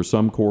profit for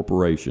some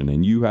corporation,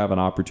 and you have an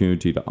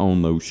opportunity to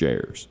own those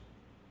shares.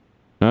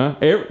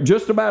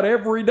 Just about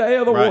every day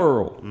of the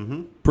world.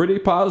 Pretty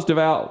positive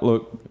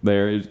outlook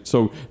there.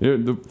 So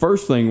the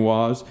first thing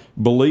was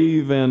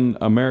believe in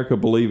America,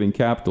 believe in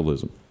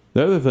capitalism.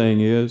 The other thing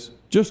is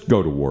just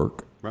go to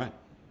work. Right.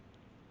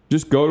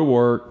 Just go to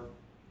work,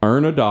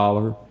 earn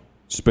 $1,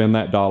 spend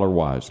that dollar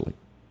wisely.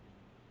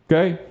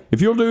 Okay?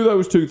 If you'll do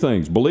those two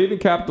things, believe in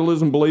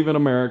capitalism, believe in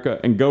America,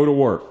 and go to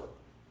work.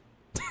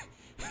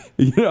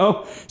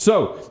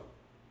 So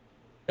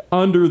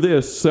under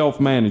this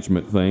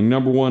self-management thing,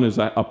 number one is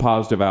a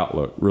positive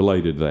outlook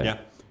related to that. Yeah.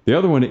 The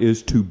other one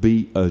is to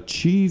be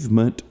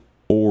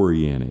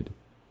achievement-oriented.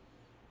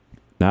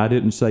 Now, I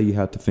didn't say you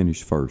have to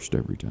finish first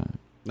every time.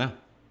 No.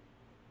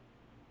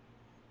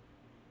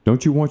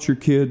 Don't you want your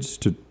kids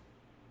to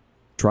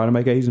try to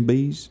make A's and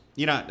B's?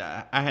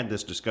 I had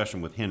this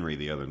discussion with Henry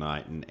the other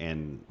night,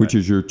 and Which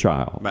is your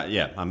child.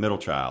 my middle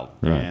child,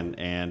 Right.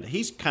 and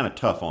he's kind of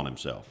tough on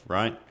himself,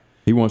 right?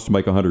 He wants to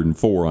make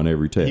 104 on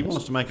every test. He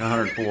wants to make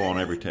 104 on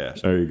every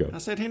test. There you go. I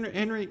said,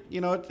 Henry,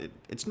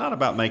 it's not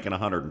about making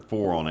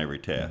 104 on every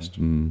test.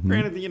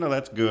 Granted,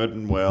 that's good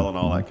and well and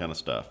all that kind of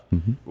stuff.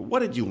 But what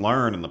did you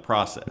learn in the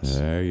process?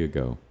 There you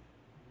go.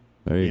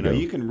 There you go.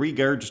 You can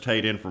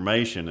regurgitate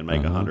information and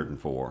make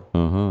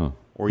 104.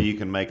 Or you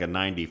can make a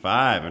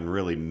 95 and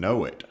really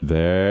know it.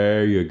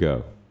 There you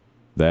go.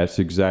 That's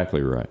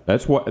exactly right.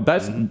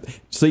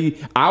 See,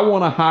 I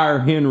want to hire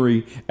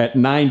Henry at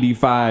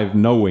 95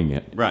 knowing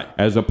it. Right.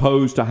 As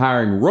opposed to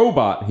hiring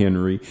robot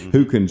Henry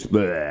who can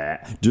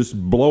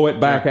just blow it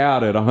back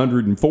out at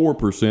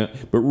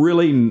 104%, but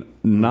really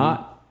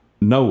not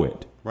know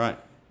it. Right.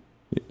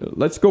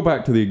 Let's go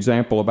back to the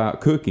example about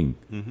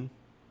cooking.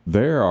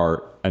 There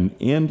are an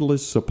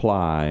endless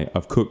supply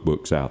of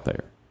cookbooks out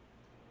there.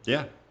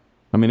 Yeah.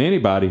 I mean,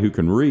 anybody who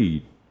can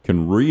read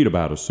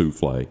about a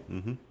souffle.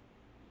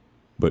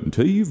 But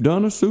until you've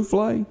done a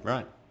souffle,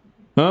 Right.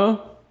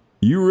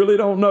 you really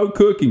don't know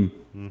cooking.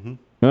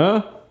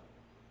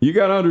 You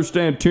got to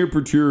understand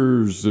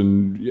temperatures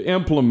and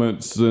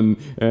implements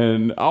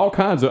and all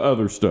kinds of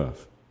other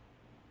stuff.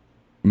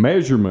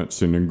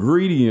 Measurements and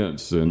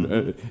ingredients.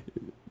 And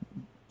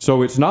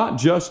so it's not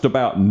just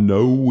about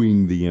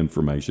knowing the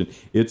information.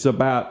 It's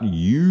about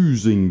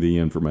using the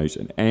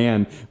information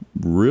and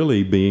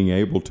really being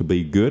able to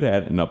be good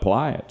at it and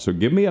apply it. So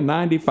give me a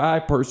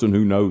 95 person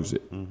who knows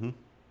it.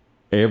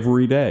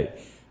 Every day.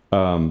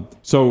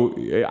 So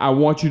I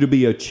want you to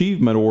be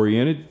achievement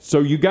oriented. So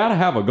you got to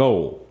have a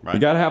goal. Right.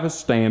 You got to have a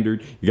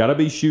standard. You got to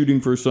be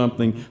shooting for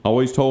something. I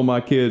always told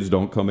my kids,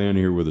 don't come in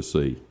here with a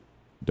C.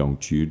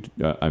 Don't you?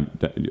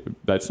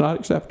 That's not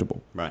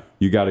acceptable. Right.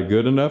 You got a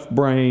good enough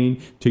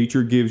brain.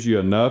 Teacher gives you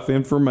enough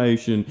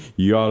information.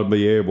 You ought to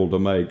be able to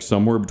make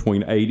somewhere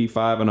between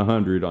 85 and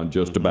 100 on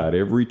just about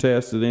every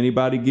test that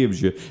anybody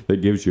gives you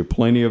that gives you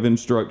plenty of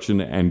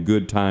instruction and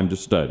good time to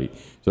study.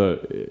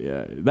 So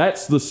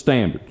that's the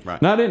standard.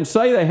 Right. Now, I didn't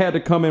say they had to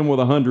come in with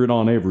 100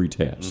 on every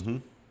test.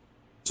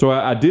 So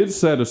I did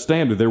set a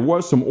standard. There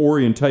was some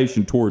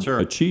orientation towards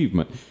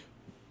achievement.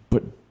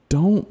 But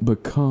don't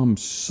become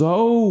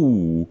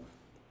so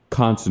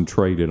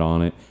concentrated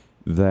on it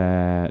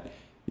that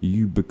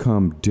you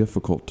become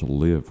difficult to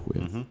live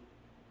with.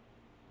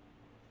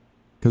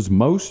 Because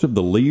most of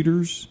the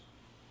leaders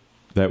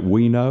that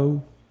we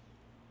know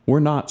were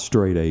not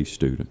straight A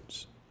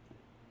students.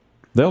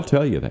 They'll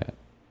tell you that.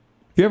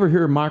 You ever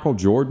hear Michael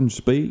Jordan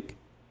speak?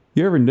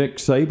 You ever Nick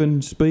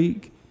Saban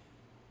speak?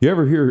 You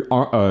ever hear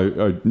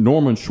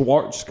Norman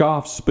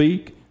Schwarzkopf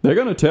speak? They're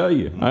going to tell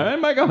you, I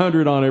didn't make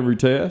 100 on every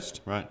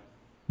test. Right.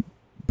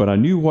 But I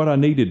knew what I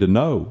needed to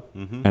know,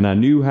 and I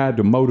knew how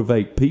to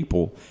motivate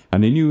people,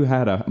 and I knew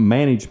how to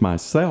manage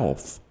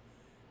myself.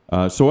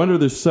 So under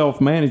this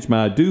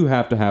self-management, I do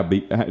have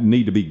to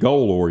need to be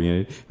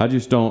goal-oriented. I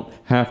just don't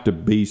have to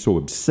be so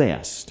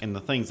obsessed. And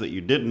the things that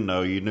you didn't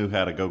know, you knew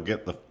how to go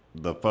get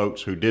the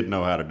folks who did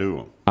know how to do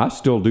them. I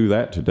still do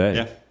that today.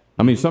 Yeah.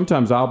 I mean,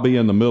 sometimes I'll be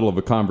in the middle of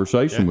a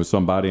conversation with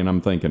somebody, and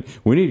I'm thinking,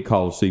 we need to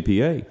call a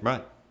CPA.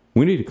 Right.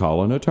 We need to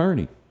call an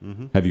attorney.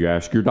 Have you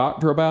asked your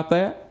doctor about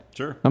that?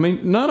 Sure. I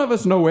mean, none of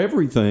us know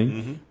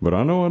everything, but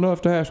I know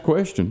enough to ask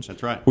questions.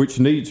 That's right. Which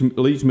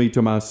leads me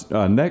to my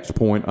next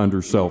point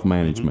under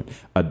self-management.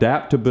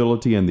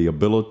 Adaptability and the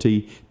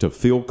ability to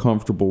feel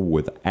comfortable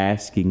with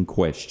asking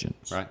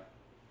questions. Right.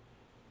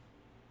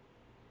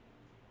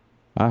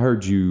 I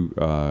heard you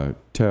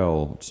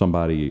tell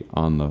somebody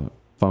on the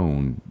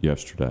phone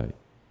yesterday,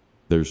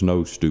 there's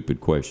no stupid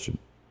question.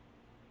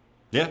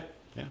 Yeah.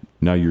 Yeah.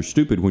 Now, you're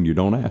stupid when you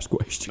don't ask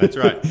questions. That's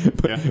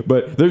right.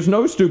 but there's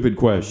no stupid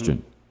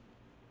question.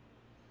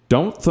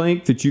 Don't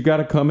think that you got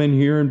to come in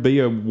here and be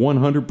a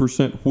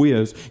 100%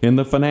 whiz in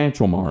the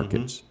financial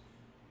markets.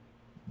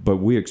 But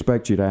we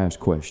expect you to ask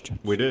questions.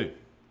 We do.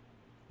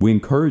 We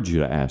encourage you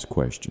to ask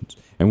questions.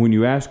 And when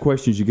you ask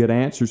questions, you get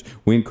answers.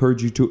 We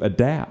encourage you to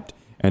adapt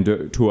and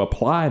to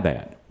apply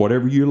that,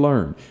 whatever you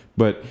learn.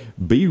 But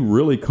be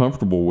really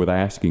comfortable with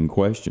asking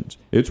questions.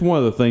 It's one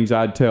of the things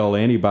I'd tell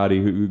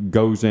anybody who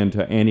goes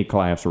into any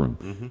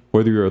classroom,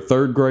 whether you're a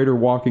third grader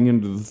walking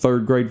into the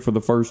third grade for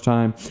the first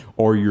time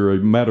or you're a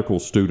medical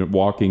student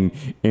walking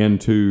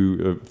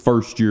into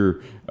first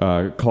year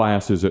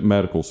classes at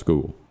medical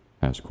school.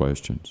 Ask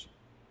questions.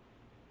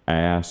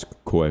 Ask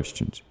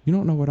questions. You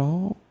don't know it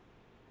all.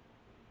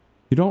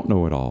 You don't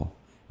know it all.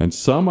 And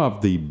some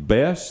of the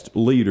best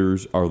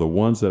leaders are the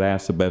ones that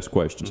ask the best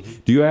questions.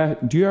 Do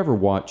you ever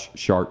watch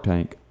Shark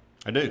Tank?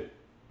 I do.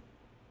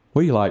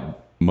 What do you like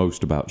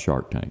most about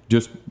Shark Tank?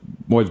 Just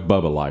what's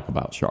Bubba like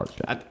about Shark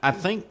Tank? I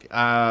think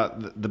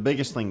the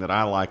biggest thing that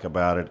I like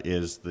about it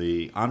is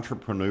the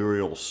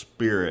entrepreneurial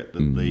spirit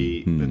that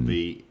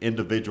the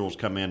individuals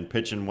come in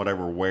pitching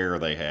whatever ware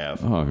they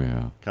have. Oh,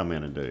 yeah. Come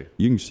in and do.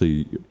 You can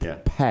see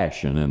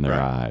passion in their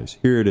eyes,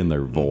 hear it in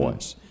their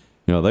voice.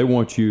 You know, they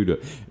want you to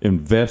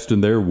invest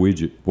in their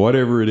widget,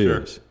 whatever it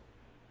is.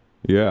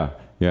 Yeah.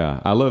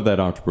 I love that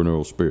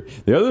entrepreneurial spirit.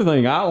 The other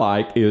thing I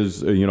like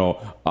is,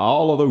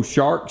 all of those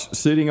sharks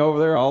sitting over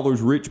there, all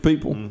those rich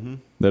people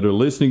that are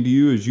listening to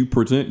you as you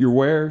present your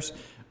wares.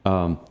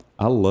 I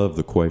love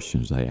the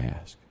questions they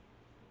ask.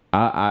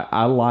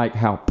 I like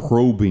how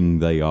probing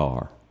they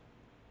are.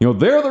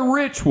 They're the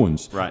rich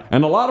ones. Right.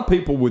 And a lot of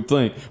people would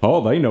think, oh,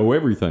 they know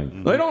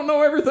everything. They don't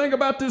know everything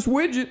about this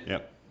widget.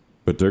 Yep.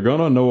 But they're going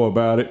to know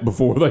about it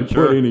before they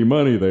put any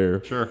money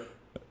there. Sure.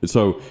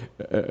 So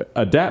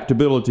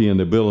adaptability and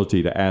the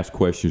ability to ask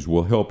questions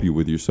will help you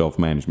with your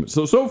self-management.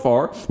 So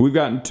far, we've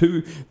gotten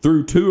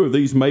through two of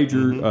these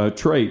major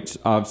traits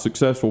of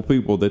successful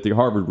people that the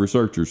Harvard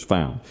researchers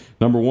found.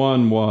 Number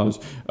one was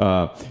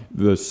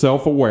the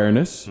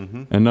self-awareness,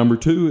 and number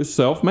two is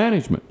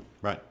self-management.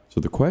 Right.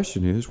 So the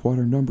question is, what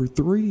are number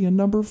 3 and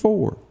number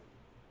 4?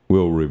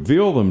 We'll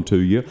reveal them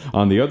to you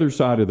on the other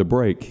side of the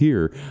break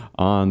here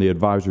on the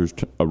Advisors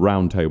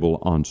Roundtable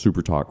on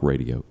Super Talk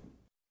Radio.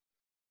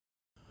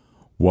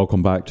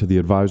 Welcome back to the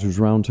Advisors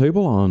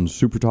Roundtable on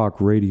Super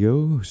Talk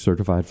Radio.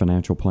 Certified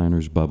financial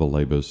planners Bubba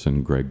Labus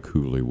and Greg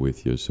Cooley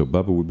with you. So,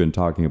 Bubba, we've been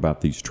talking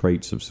about these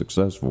traits of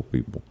successful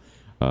people.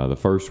 The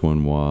first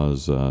one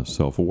was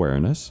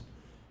self-awareness.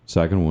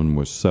 Second one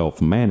was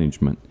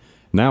self-management.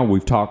 Now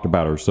we've talked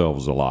about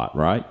ourselves a lot,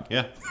 right?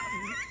 Yeah.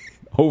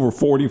 Over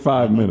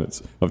 45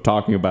 minutes of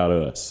talking about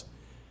us.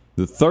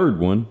 The third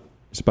one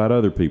is about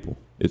other people.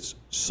 It's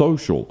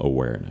social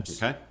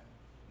awareness. Okay.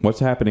 What's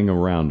happening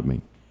around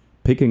me?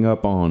 Picking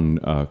up on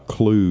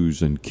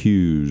clues and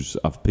cues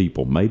of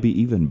people, maybe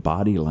even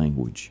body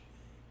language.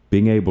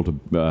 Being able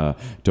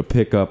to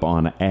pick up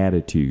on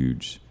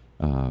attitudes.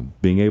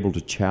 Being able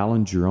to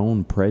challenge your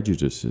own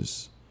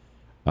prejudices.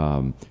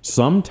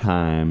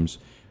 Sometimes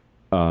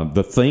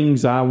the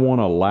things I want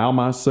to allow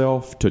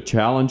myself to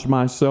challenge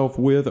myself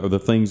with are the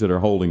things that are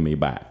holding me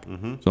back.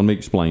 So let me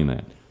explain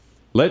that.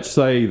 Let's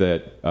say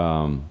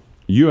that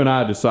you and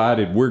I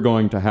decided we're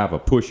going to have a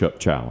push-up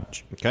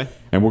challenge. Okay.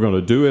 And we're going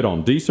to do it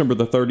on December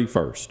the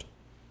 31st.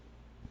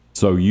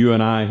 So you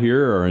and I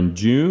here are in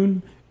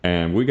June,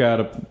 and we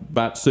got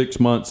about 6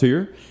 months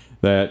here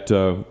that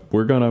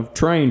we're going to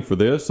train for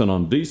this. And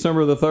on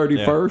December the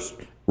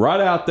 31st...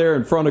 right out there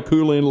in front of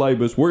Cooley and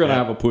Labus, we're going to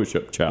have a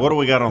push-up challenge. What do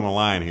we got on the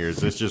line here? Is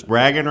this just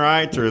bragging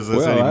rights, or is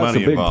this any money involved?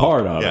 That's a big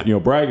part of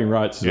it. Bragging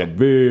rights is a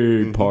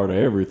big part of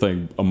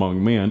everything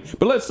among men.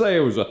 But let's say it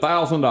was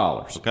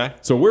 $1,000. Okay.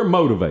 So we're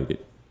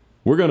motivated.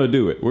 We're going to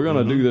do it. We're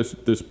going to do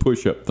this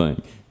push-up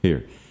thing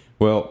here.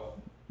 Well,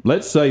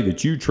 let's say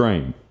that you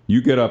train.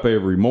 You get up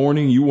every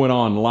morning. You went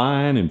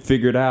online and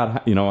figured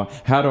out,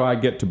 how do I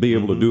get to be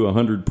able to do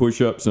 100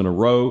 push-ups in a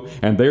row?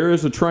 And there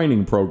is a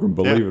training program,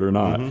 believe it or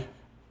not.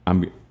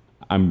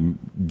 I'm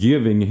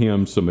giving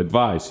him some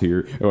advice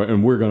here,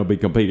 and we're going to be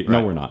competing.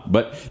 Right. No, we're not.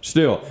 But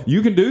still,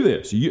 you can do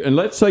this. And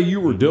let's say you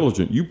were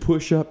diligent. You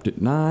push-upped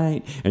at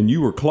night, and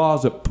you were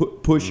closet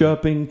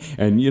push-upping,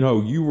 and,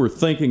 you were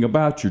thinking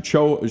about your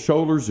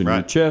shoulders and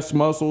your chest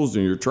muscles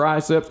and your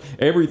triceps,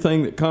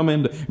 everything that come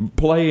into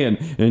play,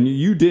 and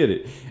you did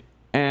it.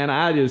 And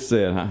I just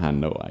said, I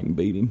know I can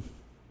beat him.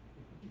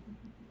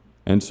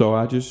 And so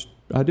I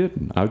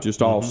didn't. I was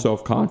just all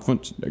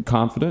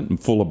self-confident and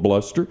full of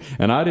bluster,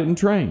 and I didn't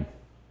train.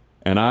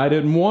 And I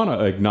didn't want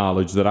to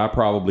acknowledge that I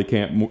probably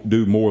can't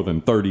do more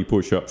than 30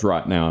 push-ups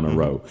right now in a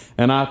row.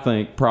 And I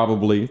think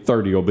probably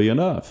 30 will be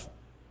enough.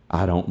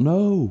 I don't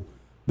know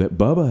that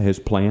Bubba has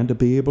planned to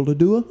be able to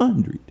do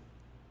 100.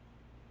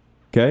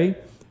 Okay?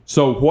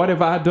 So what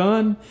have I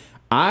done?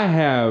 I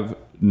have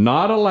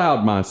not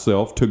allowed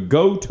myself to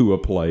go to a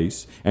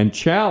place and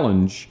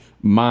challenge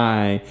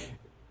my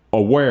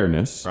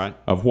awareness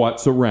of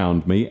what's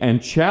around me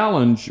and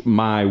challenge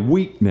my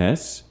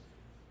weakness.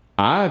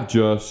 I've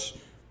just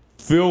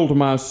filled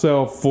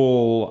myself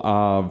full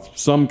of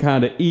some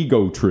kind of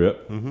ego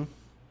trip,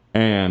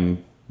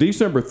 and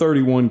December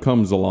 31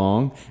 comes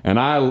along, and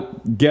I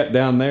get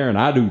down there and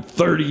I do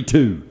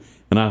 32,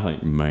 and I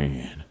think,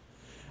 man,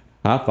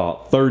 I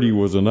thought 30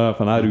 was enough,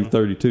 and I do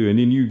 32, and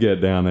then you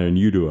get down there and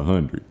you do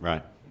 100.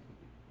 Right.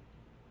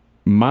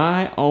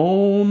 My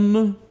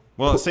own...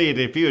 Well, see,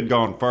 if you had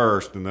gone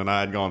first and then I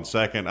had gone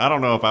second, I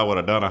don't know if I would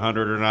have done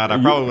 100 or not.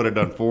 I probably would have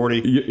done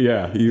 40.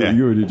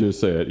 You would have just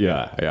said,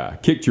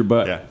 kicked your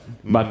butt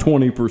by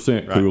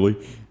 20%, Cooley.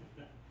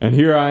 And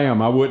here I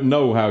am. I wouldn't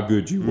know how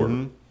good you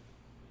were.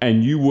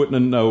 And you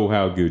wouldn't know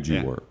how good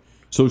you were.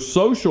 So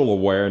social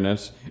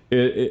awareness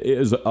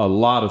is a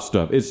lot of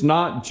stuff. It's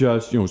not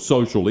just,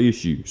 social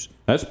issues.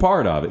 That's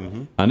part of it.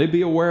 I need to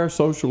be aware of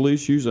social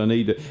issues. I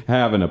need to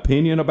have an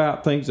opinion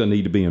about things. I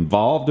need to be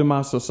involved in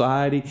my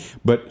society.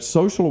 But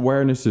social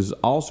awareness is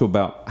also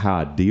about how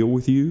I deal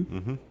with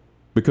you.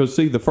 Because,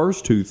 see, the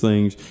first two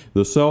things,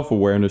 the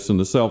self-awareness and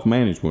the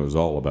self-management, is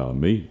all about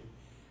me.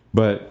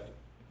 But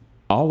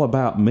all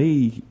about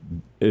me,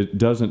 it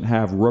doesn't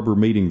have rubber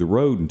meeting the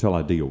road until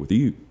I deal with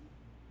you.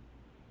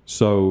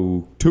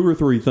 So 2 or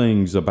 3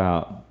 things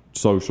about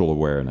social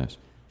awareness.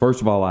 First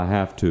of all, I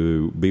have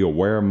to be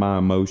aware of my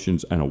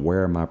emotions and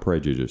aware of my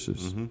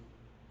prejudices. And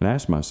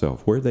ask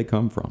myself, where'd they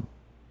come from?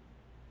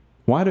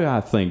 Why do I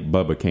think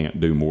Bubba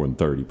can't do more than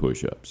 30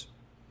 push-ups?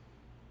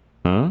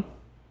 Huh?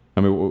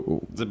 I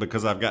mean, is it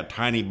because I've got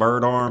tiny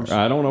bird arms?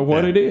 I don't know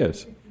what it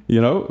is.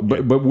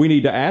 But we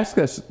need to ask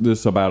us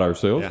this about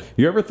ourselves.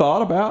 You ever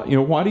thought about,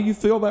 why do you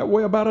feel that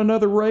way about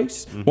another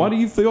race? Why do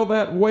you feel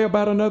that way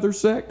about another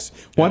sex?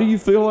 Why do you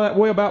feel that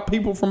way about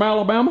people from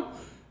Alabama?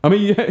 I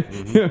mean,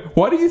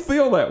 why do you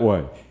feel that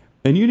way?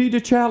 And you need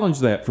to challenge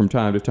that from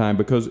time to time,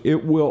 because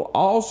it will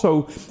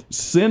also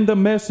send a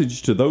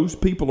message to those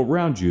people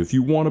around you, if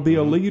you want to be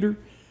a leader,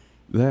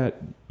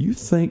 that you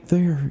think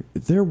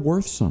they're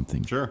worth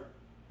something. Sure.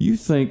 You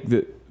think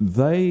that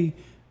they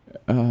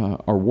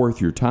are worth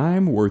your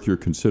time, worth your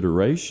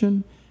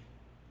consideration,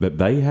 that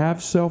they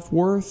have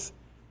self-worth.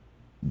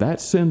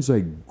 That sends a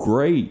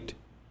great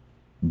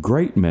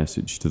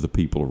message to the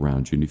people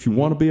around you. And if you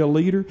want to be a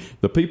leader,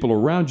 the people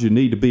around you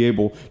need to be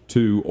able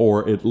to,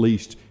 or at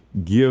least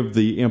give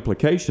the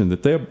implication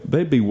that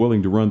they'd be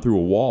willing to run through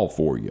a wall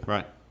for you.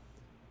 Right.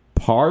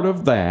 Part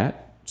of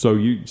that, so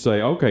you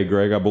say, okay,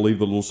 Greg, I believe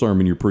the little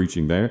sermon you're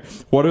preaching there.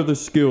 What are the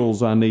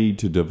skills I need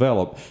to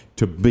develop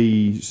to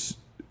be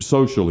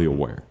socially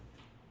aware?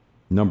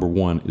 Number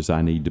 1 is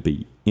I need to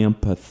be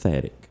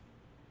empathetic.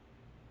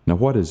 Now,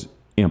 what is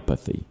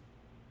empathy?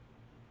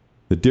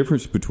 The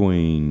difference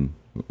between,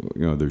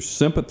 there's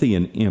sympathy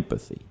and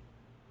empathy.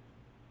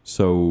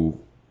 So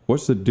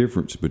what's the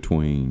difference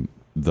between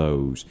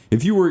those?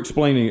 If you were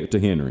explaining it to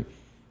Henry,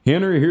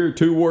 here are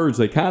 2 words,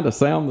 they kind of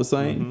sound the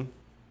same.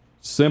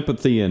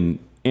 Sympathy and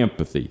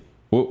empathy.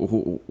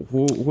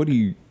 What do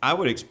you... I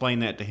would explain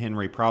that to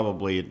Henry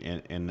probably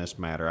in this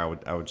matter.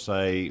 I would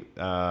say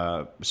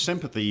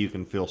sympathy, you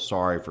can feel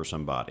sorry for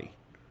somebody.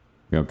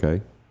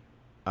 Okay.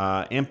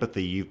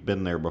 Empathy, you've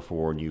been there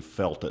before and you've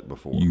felt it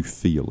before. You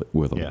feel it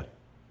with them. Yeah.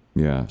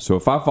 Yeah. So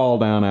if I fall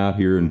down out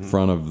here in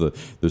front of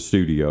the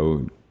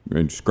studio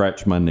and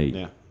scratch my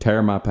knee,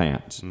 tear my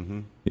pants,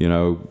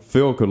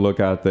 Phil could look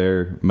out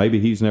there. Maybe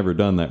he's never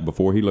done that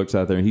before. He looks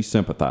out there and he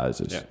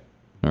sympathizes. Yeah.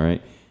 All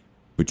right.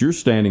 But you're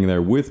standing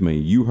there with me.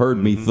 You heard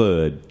me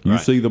thud. You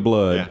see the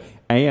blood.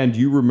 Yeah. And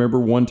you remember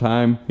one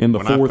time in the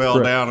when fourth I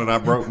fell down and I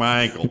broke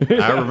my ankle.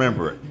 I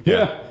remember it.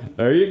 Yeah.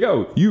 There you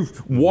go.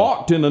 You've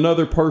walked in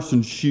another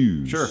person's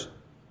shoes. Sure.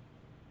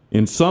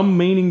 In some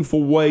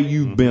meaningful way,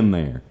 you've been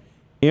there.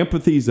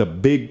 Empathy is a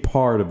big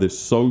part of this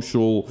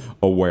social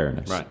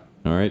awareness. Right.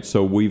 All right.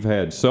 So we've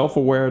had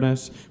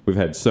self-awareness. We've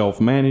had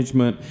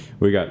self-management.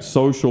 We got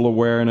social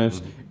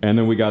awareness. And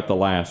then we got the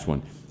last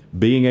one.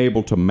 Being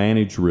able to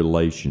manage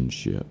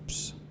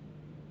relationships.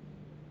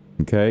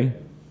 Okay?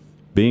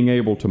 Being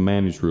able to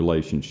manage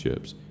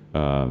relationships.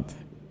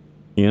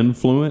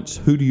 Influence.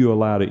 Who do you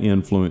allow to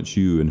influence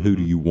you, and who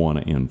do you want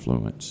to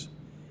influence?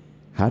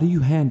 How do you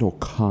handle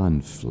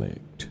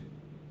conflict?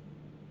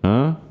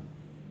 Huh?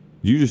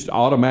 You just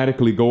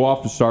automatically go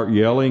off and start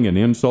yelling and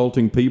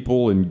insulting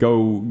people and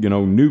go,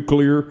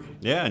 nuclear?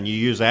 Yeah, and you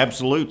use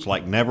absolutes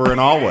like never and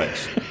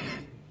always.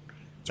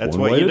 That's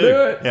one what way you to do.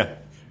 It. Yeah.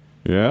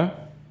 Yeah.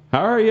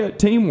 How are you at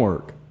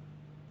teamwork?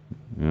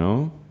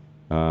 And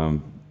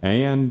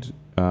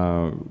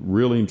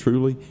really and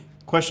truly.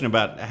 Question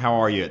about how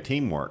are you at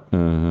teamwork?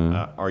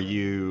 Are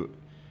you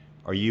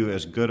are you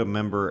as good a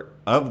member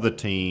of the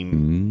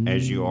team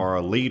as you are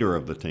a leader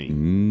of the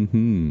team?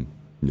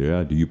 Mm-hmm.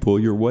 Yeah. Do you pull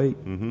your weight?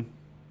 Mm-hmm.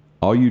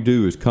 All you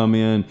do is come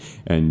in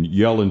and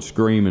yell and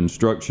scream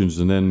instructions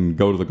and then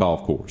go to the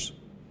golf course.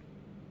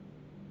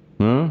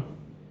 Huh?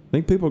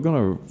 Think people are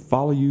going to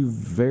follow you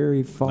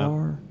very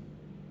far?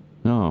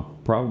 No,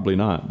 probably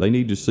not. They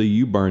need to see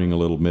you burning a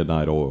little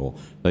midnight oil.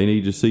 They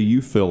need to see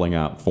you filling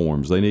out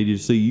forms. They need to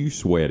see you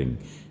sweating.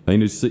 They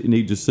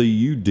need to see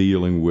you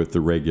dealing with the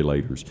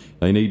regulators.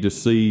 They need to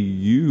see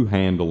you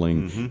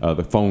handling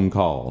the phone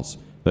calls.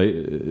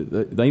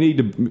 They need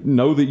to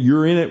know that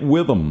you're in it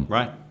with them.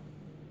 Right.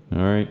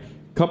 All right.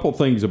 Couple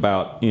things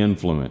about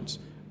influence,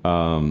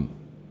 and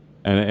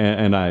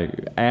I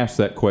asked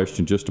that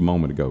question just a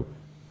moment ago.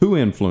 Who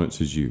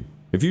influences you?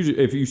 If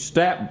you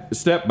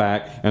step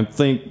back and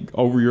think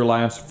over your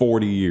last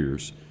 40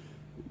 years,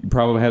 you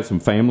probably had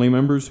some family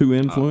members who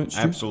influenced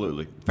you.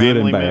 Absolutely, good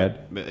and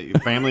bad.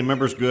 Family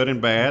members, good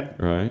and bad.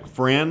 Right.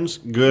 Friends,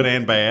 good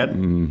and bad.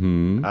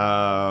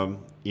 Mm-hmm.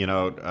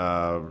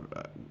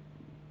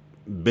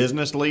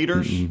 Business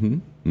leaders,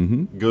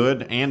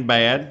 good and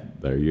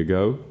bad. There you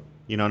go.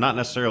 Not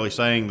necessarily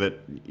saying that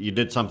you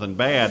did something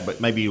bad, but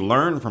maybe you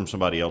learned from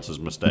somebody else's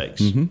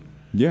mistakes.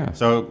 Yeah.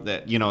 So,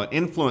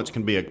 influence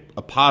can be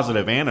a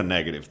positive and a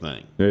negative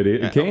thing.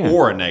 It can.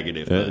 Or a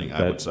negative thing,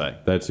 I would say.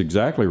 That's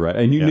exactly right.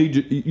 And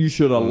you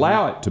should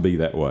allow it to be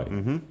that way.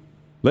 Mm-hmm.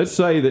 Let's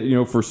say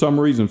that, for some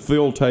reason,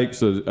 Phil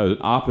takes an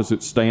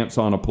opposite stance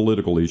on a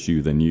political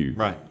issue than you.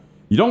 Right.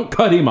 You don't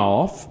cut him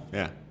off.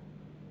 Yeah.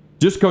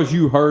 Just because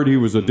you heard he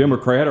was a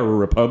Democrat or a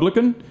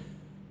Republican.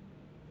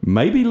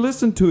 Maybe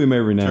listen to him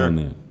every now and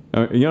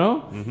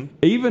then.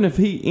 Even if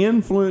he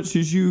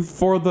influences you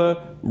for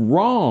the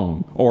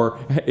wrong or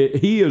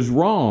he is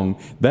wrong,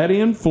 that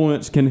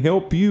influence can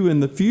help you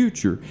in the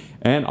future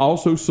and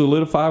also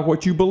solidify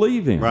what you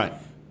believe in. Right.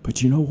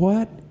 But you know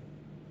what?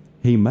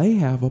 He may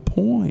have a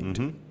point.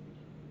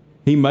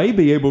 He may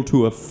be able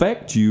to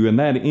affect you, and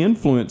that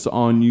influence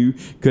on you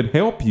could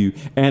help you.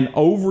 And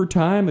over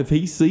time, if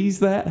he sees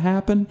that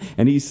happen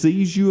and he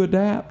sees you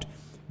adapt,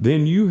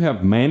 then you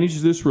have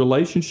managed this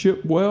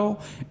relationship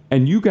well,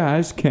 and you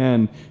guys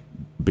can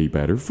be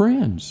better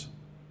friends.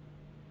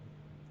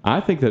 I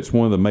think that's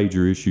one of the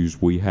major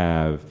issues we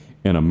have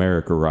in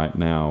America right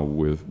now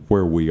with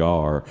where we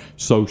are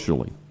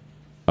socially.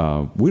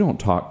 We don't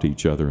talk to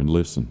each other and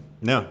listen.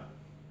 No.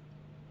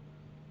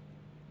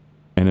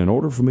 And in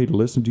order for me to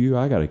listen to you,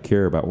 I got to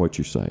care about what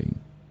you're saying.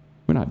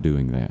 We're not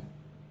doing that.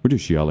 We're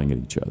just yelling at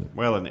each other.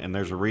 Well, and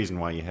there's a reason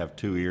why you have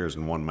 2 ears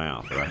and 1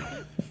 mouth, right?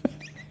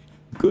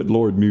 Good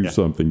Lord knew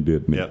something,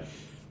 didn't he? Yep.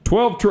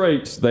 12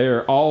 traits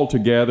there all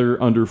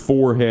together under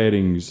 4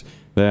 headings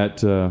that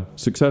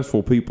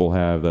successful people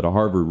have that a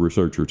Harvard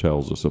researcher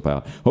tells us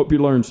about. Hope you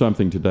learned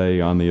something today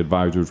on the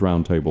Advisors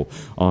Roundtable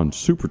on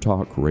Super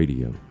Talk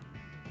Radio.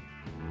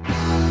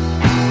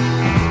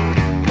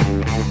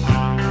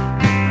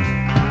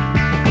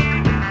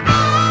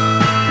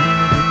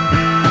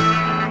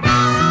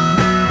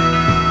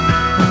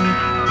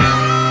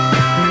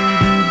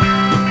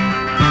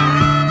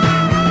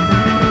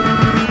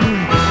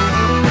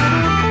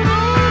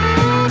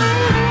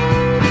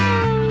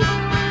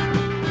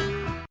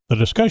 The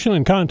discussion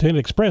and content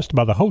expressed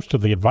by the host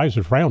of the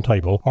Advisors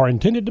Roundtable are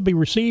intended to be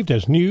received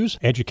as news,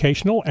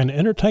 educational, and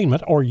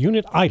entertainment or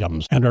unit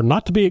items and are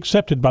not to be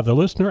accepted by the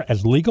listener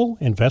as legal,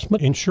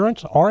 investment,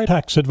 insurance, or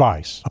tax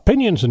advice.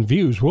 Opinions and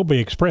views will be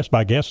expressed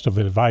by guests of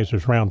the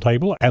Advisors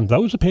Roundtable, and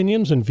those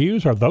opinions and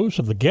views are those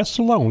of the guests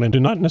alone and do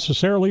not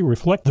necessarily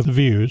reflect the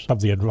views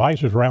of the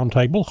Advisors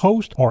Roundtable,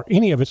 host, or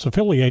any of its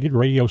affiliated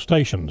radio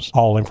stations.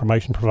 All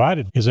information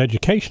provided is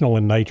educational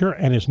in nature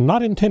and is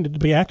not intended to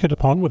be acted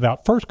upon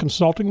without first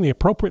consulting the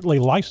appropriately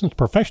licensed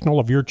professional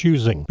of your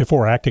choosing.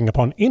 Before acting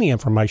upon any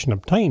information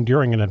obtained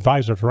during an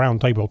Advisors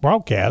Roundtable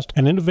broadcast,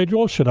 an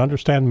individual should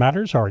understand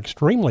matters are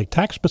extremely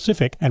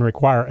tax-specific and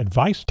require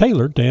advice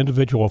tailored to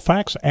individual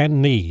facts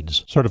and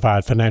needs.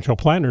 Certified financial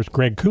planners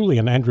Greg Cooley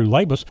and Andrew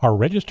Labus are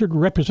registered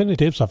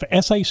representatives of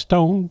S.A.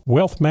 Stone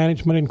Wealth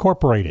Management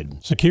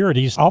Incorporated.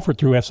 Securities offered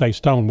through S.A.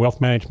 Stone Wealth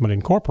Management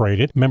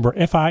Incorporated, member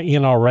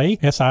FINRA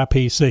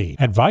SIPC.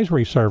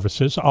 Advisory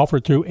services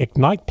offered through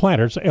Ignite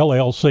Planners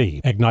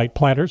LLC. Ignite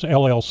Planners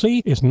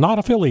LLC is not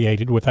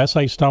affiliated with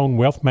S.A. Stone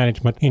Wealth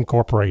Management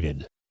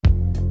Incorporated.